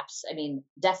mishaps, I mean,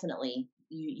 definitely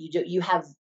you have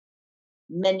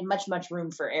much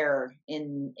room for error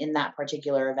in that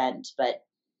particular event, but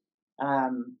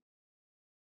um,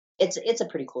 it's a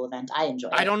pretty cool event. I enjoy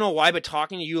I it. don't know why, but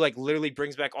talking to you like literally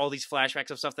brings back all these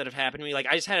flashbacks of stuff that have happened to me. Like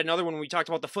I just had another one when we talked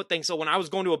about the foot thing. So when I was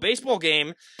going to a baseball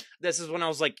game, this is when I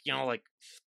was like, like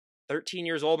 13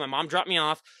 years old. My mom dropped me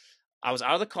off. I was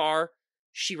out of the car.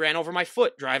 She ran over my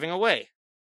foot driving away.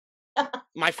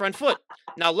 My front foot.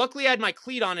 Now, luckily, I had my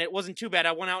cleat on it. It wasn't too bad.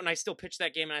 I went out and I still pitched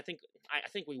that game, and I think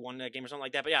we won that game or something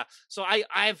like that. But yeah, so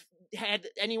I've had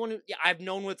I've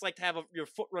known what it's like to have your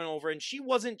foot run over, and she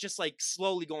wasn't just like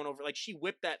slowly going over, like she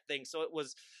whipped that thing. So it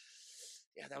was,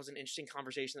 yeah, that was an interesting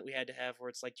conversation that we had to have, where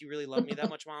it's like, do you really love me that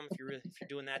much, Mom? If you're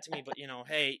doing that to me, but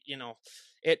hey,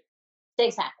 it.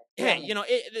 Things happen. Hey,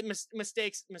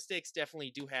 mistakes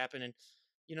definitely do happen, and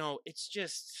it's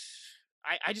just.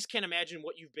 I just can't imagine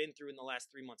what you've been through in the last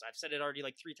 3 months. I've said it already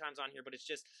like 3 times on here, but it's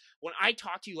just, when I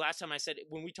talked to you last time, I said,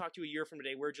 when we talked to you a year from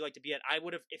today, where'd you like to be at? I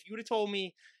would have, if you would have told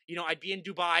me, I'd be in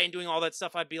Dubai and doing all that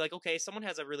stuff, I'd be like, okay, someone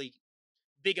has a really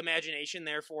big imagination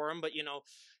there for him. But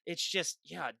it's just,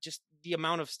 yeah, just the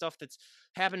amount of stuff that's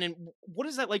happened. And what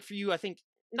is that like for you? I think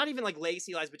not even like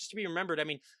legacy lies, but just to be remembered. I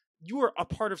mean, you were a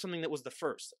part of something that was the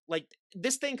first. Like,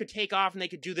 this thing could take off and they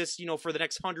could do this, for the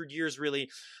next 100 years, really.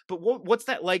 But what's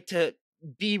that like to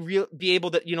be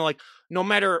able to, like, no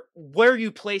matter where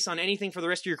you place on anything for the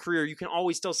rest of your career, you can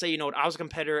always still say, I was a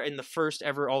competitor in the first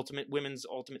ever women's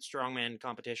ultimate strongman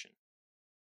competition.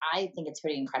 I think it's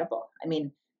pretty incredible. I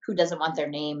mean, who doesn't want their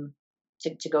name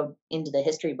to go into the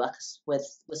history books with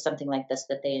something like this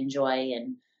that they enjoy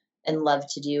and love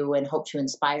to do and hope to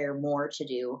inspire more to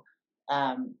do.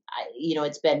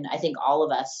 It's been, I think all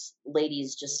of us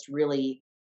ladies just really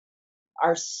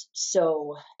are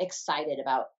so excited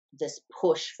about this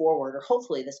push forward, or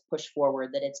hopefully this push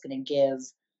forward that it's going to give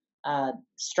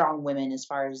strong women as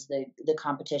far as the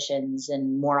competitions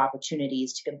and more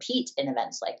opportunities to compete in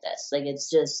events like this. Like, it's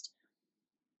just,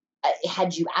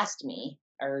 had you asked me,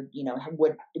 or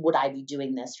would I be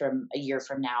doing this from a year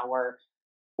from now,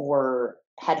 or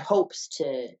had hopes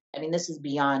to, I mean, this has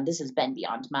been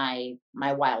beyond my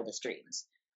wildest dreams.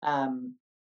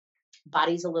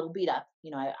 Body's a little beat up.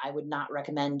 I would not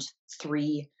recommend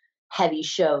 3 heavy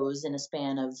shows in a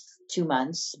span of 2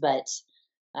 months, but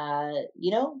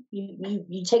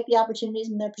you take the opportunities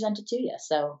and they're presented to you.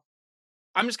 So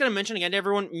I'm just going to mention again to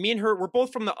everyone, me and her, we're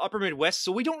both from the upper Midwest,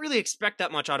 so we don't really expect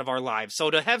that much out of our lives. So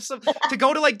to have to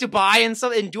go to like Dubai and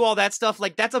stuff and do all that stuff,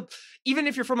 like even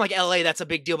if you're from like LA, that's a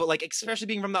big deal. But like, especially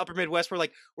being from the upper Midwest,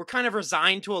 we're kind of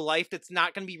resigned to a life that's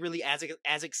not going to be really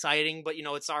as exciting, but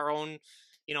it's our own,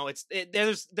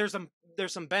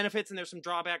 there's some benefits and there's some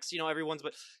drawbacks, everyone's,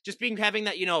 but just having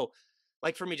that,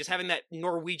 like for me, just having that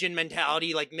Norwegian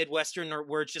mentality, like Midwestern, or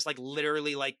where it's just like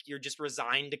literally like you're just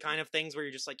resigned to kind of things, where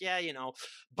you're just like, yeah,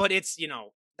 but it's,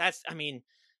 that's, I mean,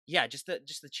 yeah, just the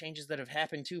changes that have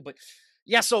happened too. But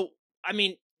yeah, so, I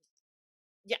mean,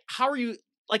 yeah, how are you,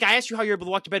 like, I asked you how you're able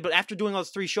to walk to bed, but after doing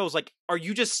those 3 shows, like, are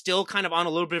you just still kind of on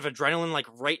a little bit of adrenaline, like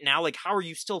right now? Like, how are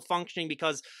you still functioning?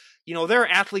 Because, there are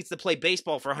athletes that play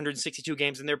baseball for 162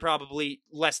 games and they're probably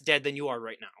less dead than you are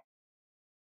right now.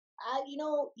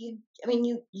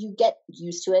 You get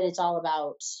used to it. It's all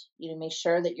about, make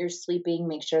sure that you're sleeping,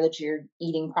 make sure that you're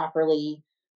eating properly.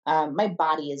 My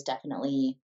body is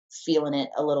definitely feeling it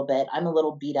a little bit. I'm a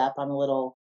little beat up. I'm a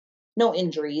little, no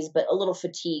injuries, but a little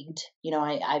fatigued.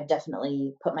 I've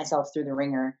definitely put myself through the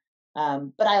ringer.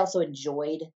 But I also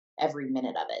enjoyed every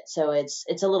minute of it. So it's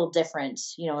a little different,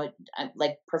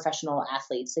 like professional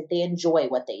athletes, like they enjoy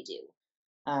what they do.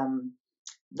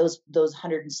 Those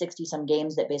 160 some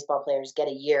games that baseball players get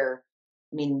a year,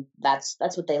 I mean, that's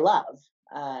what they love.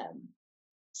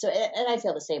 So, and I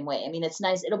feel the same way. I mean, it's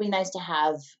nice. It'll be nice to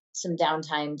have some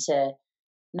downtime to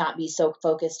not be so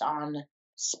focused on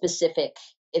specific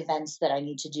events that I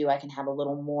need to do. I can have a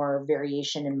little more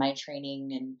variation in my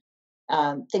training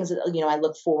and things that, I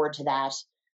look forward to that.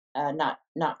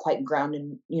 Not quite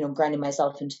grinding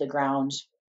myself into the ground,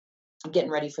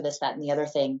 getting ready for this, that, and the other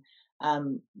thing.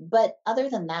 But other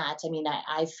than that, I mean,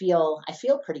 I feel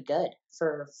pretty good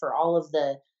for all of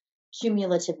the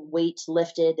cumulative weight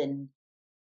lifted and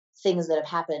things that have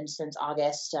happened since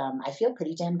August, I feel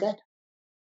pretty damn good.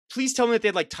 Please tell me that they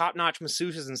had like top-notch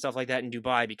masseuses and stuff like that in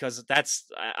Dubai, because that's,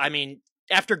 I mean,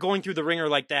 after going through the ringer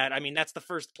like that, I mean, that's the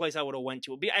first place I would have went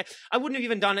to. I wouldn't have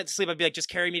even done it to sleep. I'd be like, just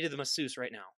carry me to the masseuse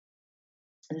right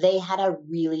now. They had a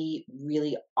really,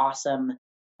 really awesome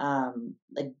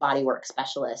like bodywork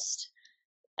specialist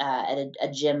at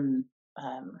a gym,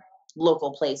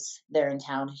 local place there in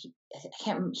town.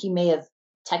 He may have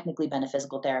technically been a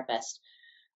physical therapist,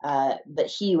 but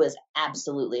he was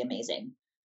absolutely amazing.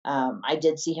 I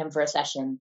did see him for a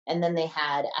session, and then they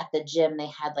had at the gym they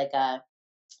had like a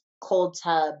cold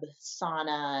tub,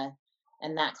 sauna,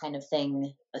 and that kind of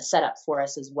thing set up for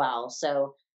us as well.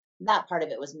 So that part of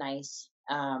it was nice.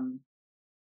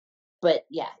 But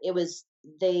yeah, it was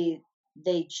they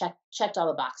checked all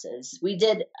the boxes. I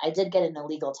did get an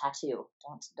illegal tattoo.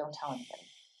 Don't tell anybody.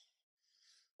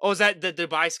 Oh, is that the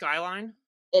Dubai skyline?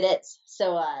 It is.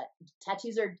 So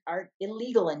tattoos are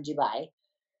illegal in Dubai.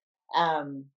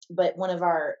 But one of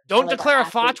our don't like declare a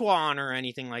fatwa on or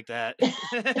anything like that.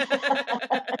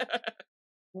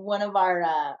 One of our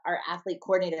athlete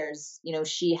coordinators, you know,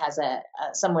 she has a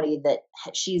somebody that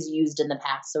she's used in the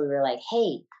past. So we were like,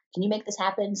 hey, can you make this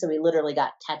happen? So we literally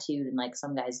got tattooed in like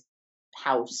some guy's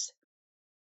house.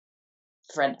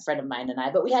 Friend of mine and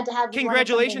I, but we had to have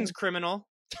congratulations, criminal.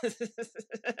 I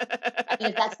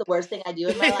mean, if that's the worst thing I do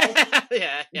in my life,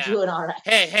 yeah, doing all right.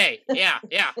 Hey, yeah,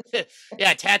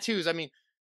 yeah, tattoos. I mean,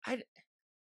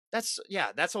 that's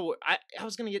what I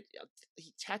was gonna get.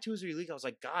 Tattoos are illegal. I was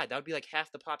like, God, that would be like half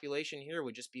the population here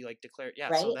would just be like declared. Yeah,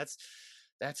 right? So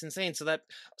that's insane.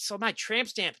 So my tramp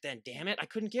stamp. Then, damn it, I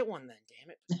couldn't get one. Then,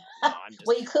 damn it. No,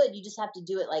 well, you could. You just have to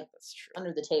do it like that's true.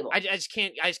 Under the table. I just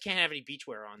can't have any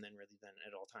beachwear on. Then, really, then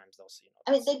at all times they'll see.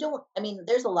 I mean, they don't. I mean,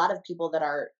 there's a lot of people that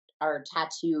are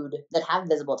tattooed that have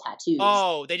visible tattoos.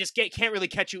 Oh, they just can't really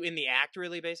catch you in the act,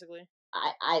 really, basically.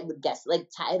 I would guess like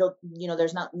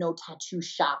there's no tattoo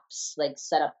shops like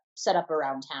set up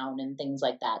around town and things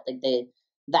like that. Like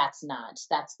that's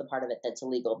the part of it that's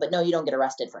illegal. But no, you don't get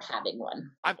arrested for having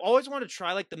one. I've always wanted to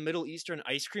try like the Middle Eastern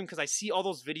ice cream, because I see all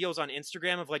those videos on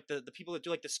Instagram of like the people that do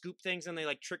like the scoop things and they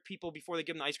like trick people before they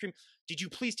give them the ice cream. Did you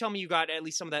please tell me you got at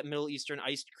least some of that Middle Eastern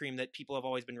ice cream that people have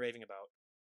always been raving about?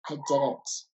 I didn't.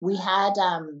 We had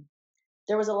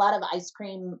there was a lot of ice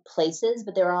cream places,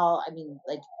 but they were all, I mean,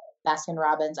 like Baskin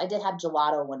Robbins. I did have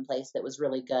gelato one place that was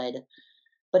really good,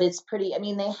 but it's pretty. I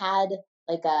mean, they had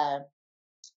like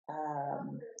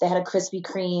they had a Krispy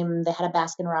Kreme, they had a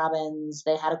Baskin Robbins,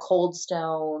 they had a Cold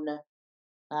Stone.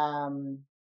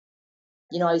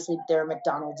 You know, obviously there are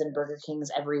McDonald's and Burger Kings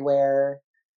everywhere.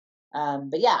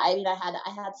 But yeah, I mean, I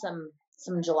had some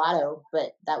gelato,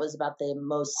 but that was about the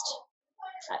most.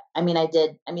 I mean, I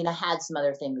had some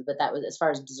other things, but that was, as far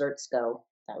as desserts go,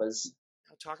 that was.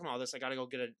 Talking about all this, I gotta go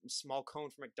get a small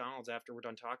cone from McDonald's after we're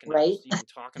done talking. Right? Even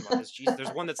talking about this, jeez, there's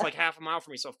one that's like half a mile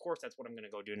from me, so of course that's what I'm gonna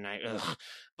go do tonight. Ugh.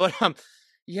 But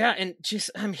yeah, and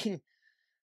just I mean,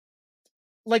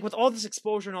 like with all this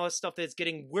exposure and all this stuff that it's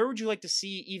getting, where would you like to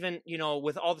see, even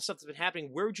with all the stuff that's been happening,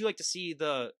 where would you like to see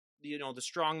the the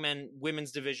Strongman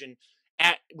women's division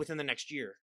at within the next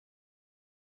year?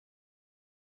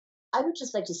 I would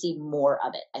just like to see more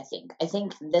of it. I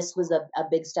think this was a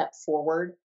big step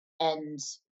forward.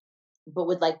 But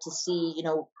would like to see,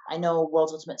 I know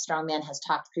World's Ultimate Strongman has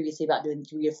talked previously about doing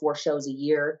 3 to 4 shows a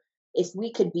year. If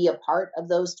we could be a part of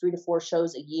those 3 to 4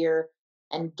 shows a year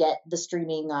and get the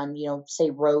streaming on, say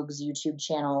Rogue's YouTube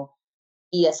channel,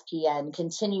 ESPN,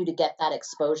 continue to get that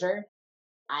exposure,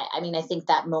 I mean, I think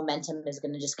that momentum is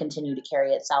going to just continue to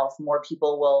carry itself. More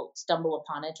people will stumble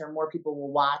upon it, or more people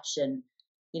will watch and,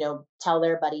 tell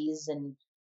their buddies, and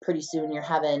pretty soon you're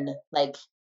having like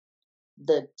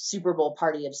the Super Bowl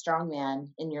party of Strongman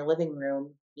in your living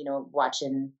room,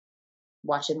 watching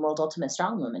World Ultimate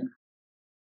Strongwoman.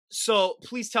 So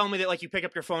please tell me that like you pick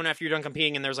up your phone after you're done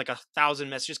competing and there's like 1,000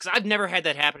 messages, because I've never had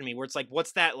that happen to me where it's like,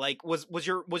 what's that like? Was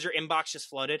your inbox just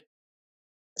flooded?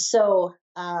 So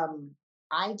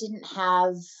I didn't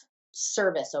have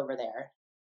service over there.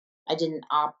 I didn't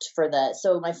opt for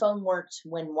so my phone worked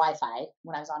when I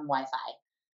was on Wi-Fi.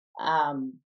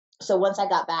 So once I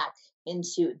got back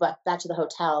to the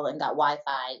hotel and got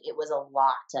Wi-Fi, it was a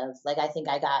lot of like, I think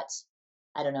I got,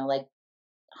 I don't know, like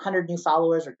 100 new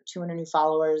followers or 200 new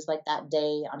followers like that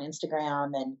day on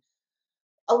Instagram, and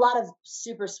a lot of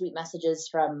super sweet messages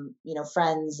from,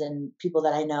 friends and people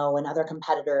that I know and other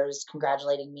competitors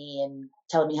congratulating me and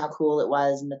telling me how cool it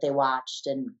was and that they watched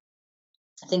and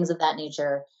things of that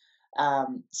nature.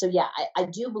 So yeah, I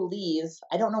do believe,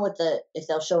 I don't know if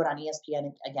they'll show it on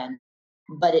ESPN again,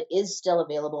 but it is still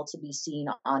available to be seen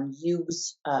on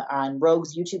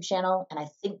Rogue's YouTube channel, and I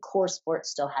think Core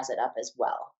Sports still has it up as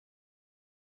well.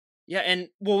 Yeah, and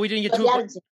well, we didn't get But to if you it, but haven't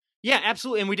seen, yeah,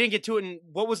 absolutely, and we didn't get to it. And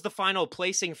what was the final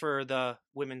placing for the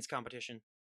women's competition?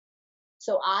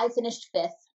 so I finished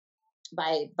fifth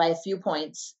by a few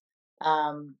points.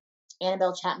 Um,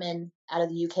 Annabelle Chapman out of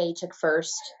the UK took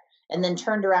first, and then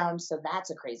turned around. So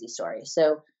that's a crazy story.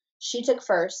 So she took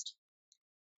first.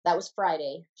 That was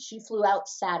Friday. She flew out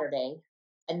Saturday,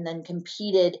 and then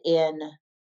competed in,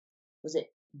 was it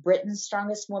Britain's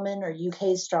Strongest Woman or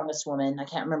UK's Strongest Woman? I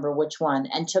can't remember which one,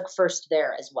 and took first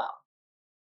there as well.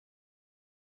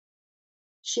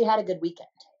 She had a good weekend,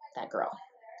 that girl.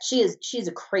 She's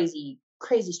a crazy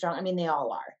strong. I mean, they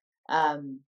all are.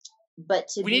 But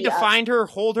to We need be to find her,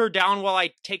 hold her down while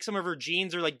I take some of her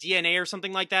genes or like DNA or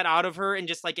something like that out of her and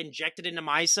just like inject it into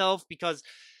myself, because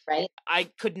right, I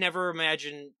could never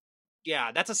imagine.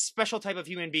 Yeah, that's a special type of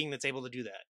human being that's able to do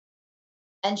that.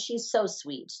 and she's so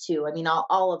sweet too. I mean,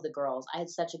 all of the girls, I had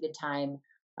such a good time.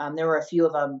 There were a few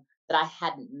of them that I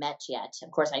hadn't met yet.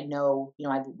 Of course, I know,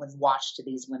 I've watched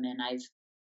these women. I've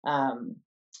um,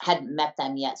 hadn't met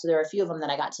them yet, so there are a few of them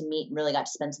that I got to meet and really got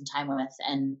to spend some time with,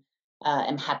 and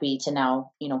am happy to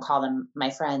now, call them my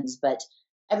friends. But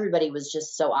everybody was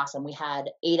just so awesome. We had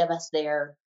 8 of us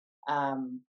there,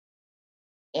 and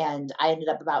I ended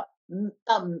up about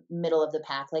middle of the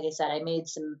pack. Like I said, I made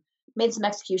some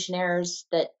execution errors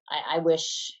that I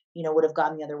wish would have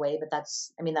gone the other way. But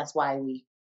that's why we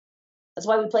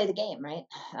play the game, right?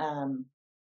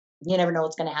 You never know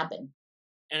what's going to happen.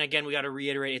 And again, we got to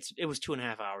reiterate, it was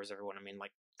 2.5 hours, everyone. I mean,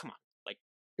 like, come on, like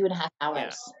 2.5 hours.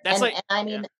 Yeah, that's and I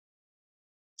mean,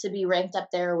 to be ranked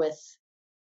up there with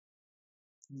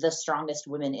the strongest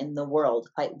women in the world,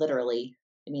 quite literally.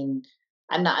 I mean,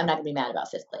 I'm not going to be mad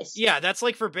about 5th place. Yeah, that's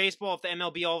like for baseball. If the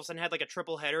MLB all of a sudden had like a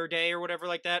triple header day or whatever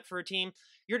like that for a team,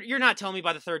 you're not telling me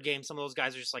by the 3rd game some of those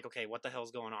guys are just like, okay, what the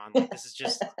hell's going on? Like, this is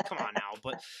just come on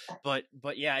now.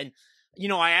 But yeah, and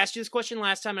I asked you this question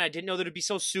last time, and I didn't know that it'd be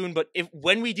so soon. But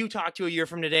when we do talk to a year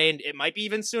from today, and it might be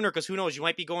even sooner, because who knows, you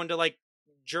might be going to like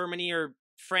Germany or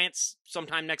France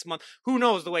sometime next month. Who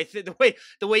knows, the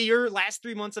way your last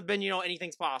 3 months have been,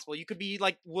 anything's possible. You could be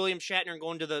like William Shatner and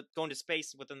going to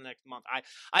space within the next month.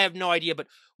 I have no idea, but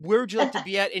where would you like to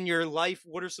be at in your life?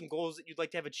 What are some goals that you'd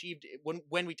like to have achieved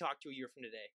when we talk to a year from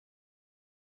today?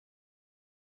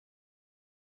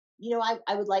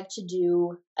 I would like to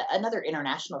do another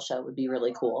international show. Would be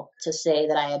really cool to say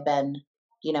that I had been,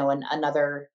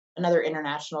 another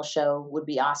international show would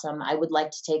be awesome. I would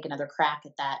like to take another crack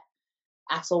at that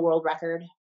Axel world record.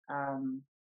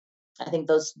 I think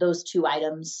those 2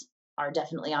 items are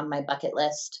definitely on my bucket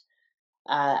list.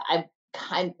 I've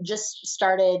kind just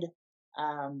started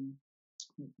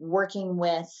working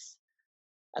with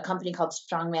a company called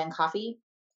Strongman Coffee.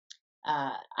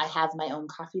 I have my own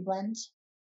coffee blend,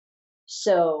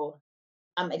 so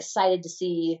I'm excited to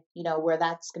see where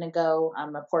that's going to go.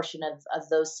 A portion of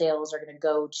those sales are going to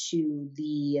go to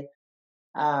the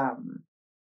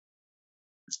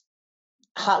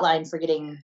hotline for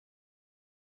getting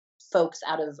folks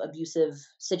out of abusive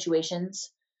situations.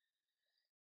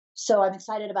 So I'm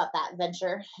excited about that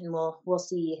venture, and we'll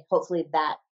see. Hopefully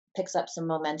that picks up some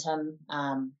momentum,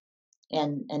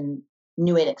 and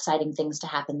new and exciting things to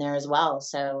happen there as well.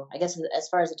 So I guess as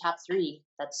far as the top 3,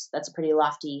 that's a pretty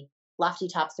lofty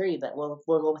top 3, but we'll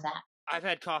go with that. I've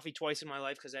had coffee twice in my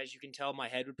life because, as you can tell, my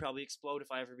head would probably explode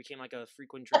if I ever became like a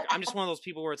frequent drinker. I'm just one of those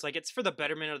people where it's like, it's for the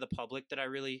betterment of the public that I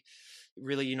really,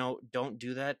 really, don't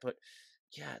do that. But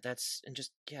yeah,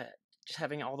 just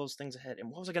having all those things ahead.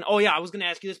 And what was I gonna? Oh yeah, I was gonna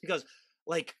ask you this because,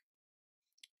 like,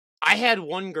 I had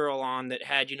one girl on that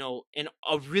had,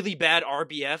 a really bad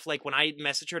RBF. Like, when I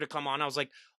messaged her to come on, I was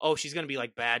like, oh, she's going to be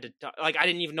like bad to talk. Like, I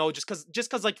didn't even know, just cause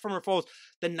like from her photos,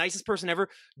 the nicest person ever.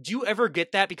 Do you ever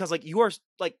get that? Because like, you are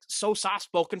like so soft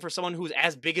spoken for someone who's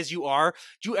as big as you are.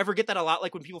 Do you ever get that a lot?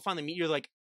 Like when people finally meet you, you're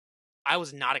like, I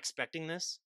was not expecting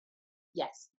this.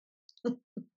 Yes,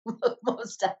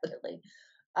 most definitely.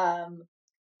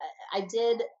 I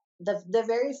did the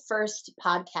very first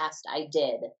podcast I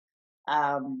did.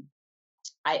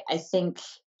 I think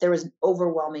there was an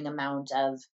overwhelming amount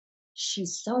of,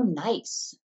 she's so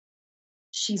nice.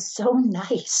 She's so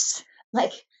nice.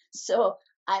 Like, so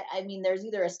I mean, there's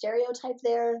either a stereotype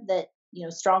there that,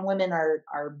 strong women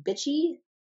are bitchy,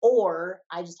 or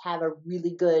I just have a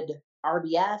really good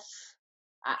RBF.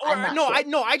 I'm not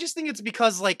sure. I just think it's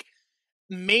because, like,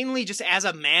 mainly just as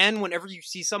a man, whenever you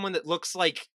see someone that looks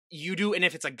like you do, and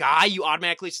if it's a guy, you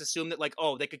automatically just assume that, like,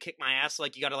 oh, they could kick my ass.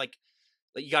 Like, you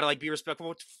gotta be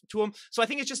respectful to them. So I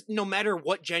think it's just, no matter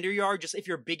what gender you are, just if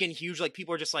you're big and huge, like,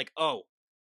 people are just like, oh,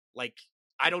 Like,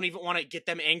 I don't even want to get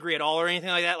them angry at all or anything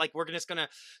like that. Like, we're just gonna.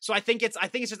 So I think it's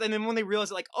just, and then when they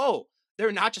realize, like, oh,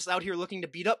 they're not just out here looking to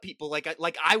beat up people like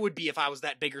I would be if I was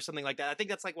that big or something like that. I think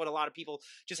that's like what a lot of people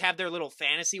just have their little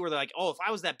fantasy where they're like, oh, if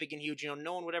I was that big and huge,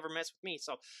 no one would ever mess with me.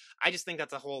 So I just think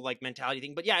that's a whole like mentality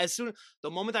thing. But yeah, the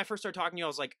moment I first started talking to you, I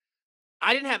was like,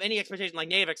 I didn't have any expectation, like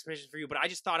negative expectations for you, but I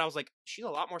just thought, I was like, she's a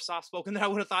lot more soft spoken than I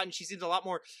would have thought, and she seemed a lot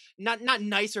more not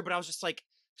nicer, but I was just like,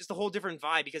 just a whole different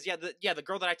vibe. Because the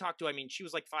girl that I talked to, I mean, she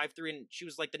was like 5'3", and she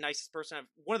was like the nicest person,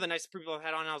 one of the nicest people I've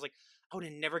had on. And I was like, I would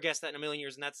have never guessed that in a million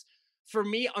years. And that's, for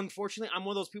me, unfortunately, I'm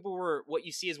one of those people where what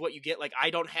you see is what you get. Like, I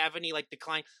don't have any like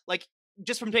decline, like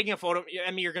just from taking a photo.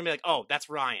 I mean, you're gonna be like, oh, that's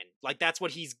Ryan. Like that's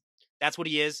what he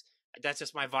is. That's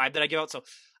just my vibe that I give out. So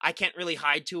I can't really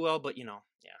hide too well, but yeah.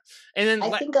 And then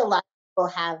I think a lot of people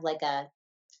have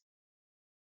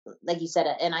like you said,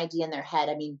 an idea in their head.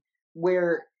 I mean,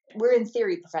 we're in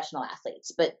theory professional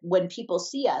athletes, but when people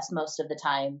see us most of the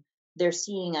time, they're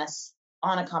seeing us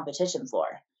on a competition floor.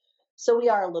 So we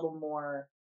are a little more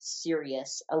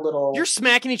serious, a little. You're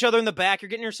smacking each other in the back. You're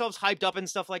getting yourselves hyped up and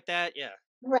stuff like that. Yeah.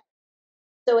 Right.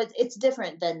 So it's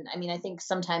different than, I mean, I think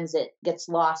sometimes it gets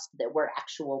lost that we're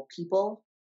actual people.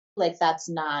 Like that's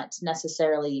not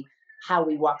necessarily how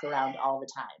we walk around all the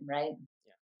time, right?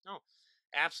 Yeah. No,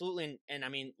 absolutely. And I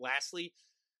mean, lastly,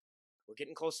 we're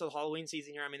getting close to the Halloween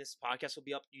season here. I mean, this podcast will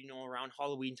be up, around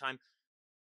Halloween time.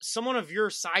 Someone of your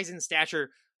size and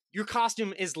stature, your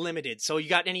costume is limited. So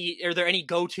are there any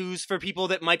go-tos for people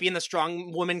that might be in the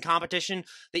strong woman competition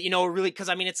that, really, because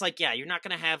I mean, it's like, yeah, you're not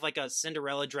going to have like a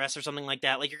Cinderella dress or something like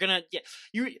that. Like you're going to,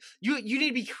 you need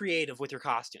to be creative with your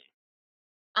costume.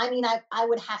 I mean, I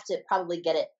would have to probably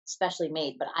get it specially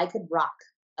made, but I could rock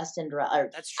a Cinderella.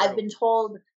 That's true. I've been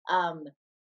told.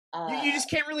 You just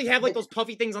can't really have like those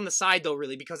puffy things on the side though,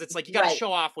 really, because it's like you got to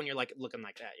show off when you're like looking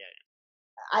like that. Yeah.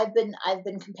 I've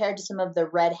been compared to some of the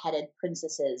red-headed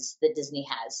princesses that Disney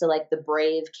has. So like the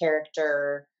Brave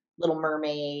character, Little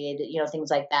Mermaid, things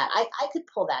like that. I could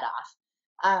pull that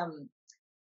off.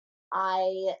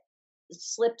 I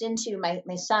slipped into my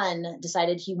son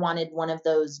decided he wanted one of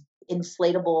those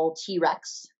inflatable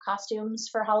T-Rex costumes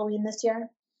for Halloween this year.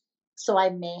 So I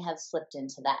may have slipped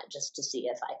into that just to see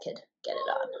if I could get it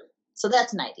on. So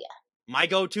that's an idea. My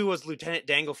go-to was Lieutenant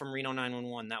Dangle from Reno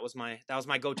 911. That was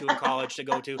my go-to in college to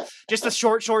go to. Just the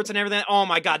short shorts and everything. Oh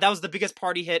my God, that was the biggest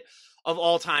party hit of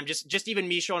all time. Just even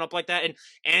me showing up like that,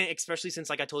 and especially since,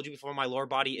 like I told you before, my lower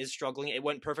body is struggling. It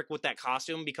went perfect with that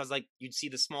costume because like you'd see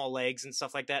the small legs and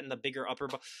stuff like that, and the bigger upper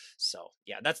body. So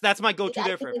yeah, that's my go-to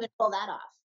there. I couldn't even pull that off.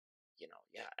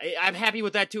 Yeah, I'm happy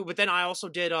with that too. But then I also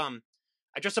did I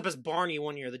dressed up as Barney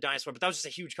one year, the dinosaur, but that was just a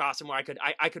huge costume where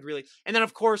I could really, and then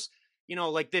of course,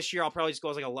 like this year I'll probably just go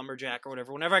as like a lumberjack or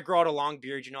whatever. Whenever I grow out a long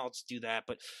beard, I'll just do that.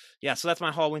 But yeah, so that's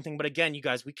my Halloween thing. But again, you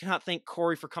guys, we cannot thank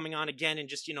Cori for coming on again. And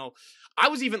just, I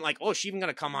was even like, oh, is she even going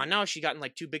to come on now? Is she gotten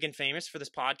like too big and famous for this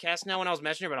podcast now when I was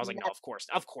mentioning her? But I was like, no, of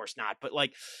course not. But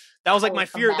like, that was like my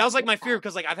fear. That was like my fear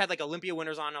because like I've had like Olympia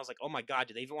winners on. And I was like, oh my God,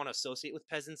 do they even want to associate with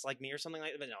peasants like me or something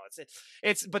like that? But no,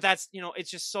 but that's,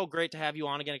 it's just so great to have you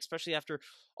on again, especially after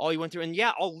all you went through. And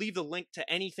yeah, I'll leave the link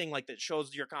to anything like that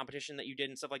shows your competition that you did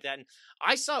and stuff like that. And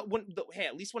I saw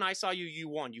at least when I saw you, you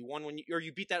won when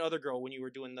you beat that other girl when you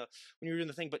were doing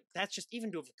the thing. But that's just,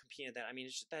 even to have competed that, I mean,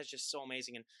 that's just so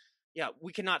amazing. And yeah,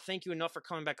 we cannot thank you enough for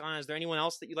coming back on. Is there anyone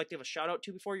else that you'd like to give a shout out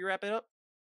to before you wrap it up?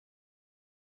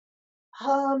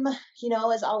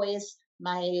 As always,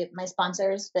 my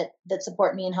sponsors that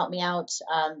support me and help me out.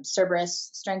 Cerberus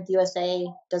Strength USA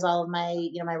does all of my,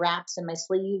 my wraps and my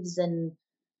sleeves and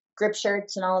grip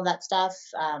shirts and all of that stuff.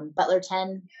 Butler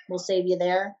 10 will save you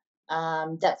there.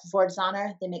 Depth Before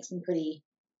Dishonor, they make some pretty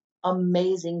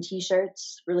amazing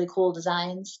t-shirts, really cool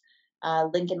designs.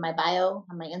 Link in my bio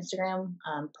on my Instagram,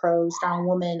 pro strong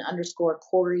woman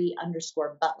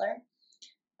 _Cori_Butler.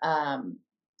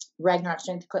 Ragnarok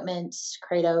Strength Equipment,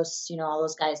 Kratos, all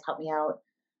those guys help me out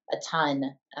a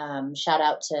ton. Shout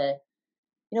out to,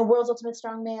 World's Ultimate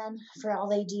Strongman for all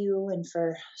they do, and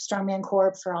for Strongman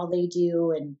Corp for all they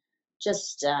do. And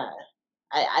just,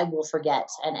 I will forget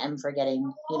and am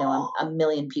forgetting, a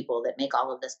million people that make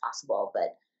all of this possible.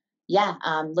 But yeah,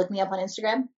 look me up on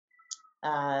Instagram.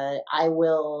 I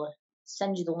will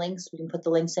send you the links. We can put the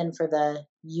links in for the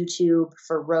YouTube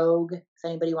for Rogue if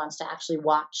anybody wants to actually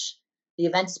watch the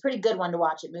event. It's a pretty good one to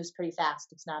watch. It moves pretty fast.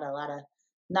 It's not a lot of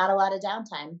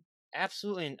downtime.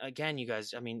 Absolutely. And again, you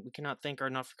guys, I mean, we cannot thank her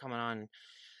enough for coming on.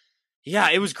 Yeah,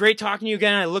 it was great talking to you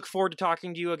again. I look forward to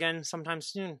talking to you again sometime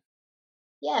soon.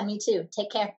 Yeah, me too.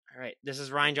 Take care. All right. This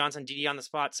is Ryan Johnson, DD on the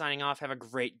Spot, signing off. Have a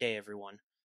great day, everyone.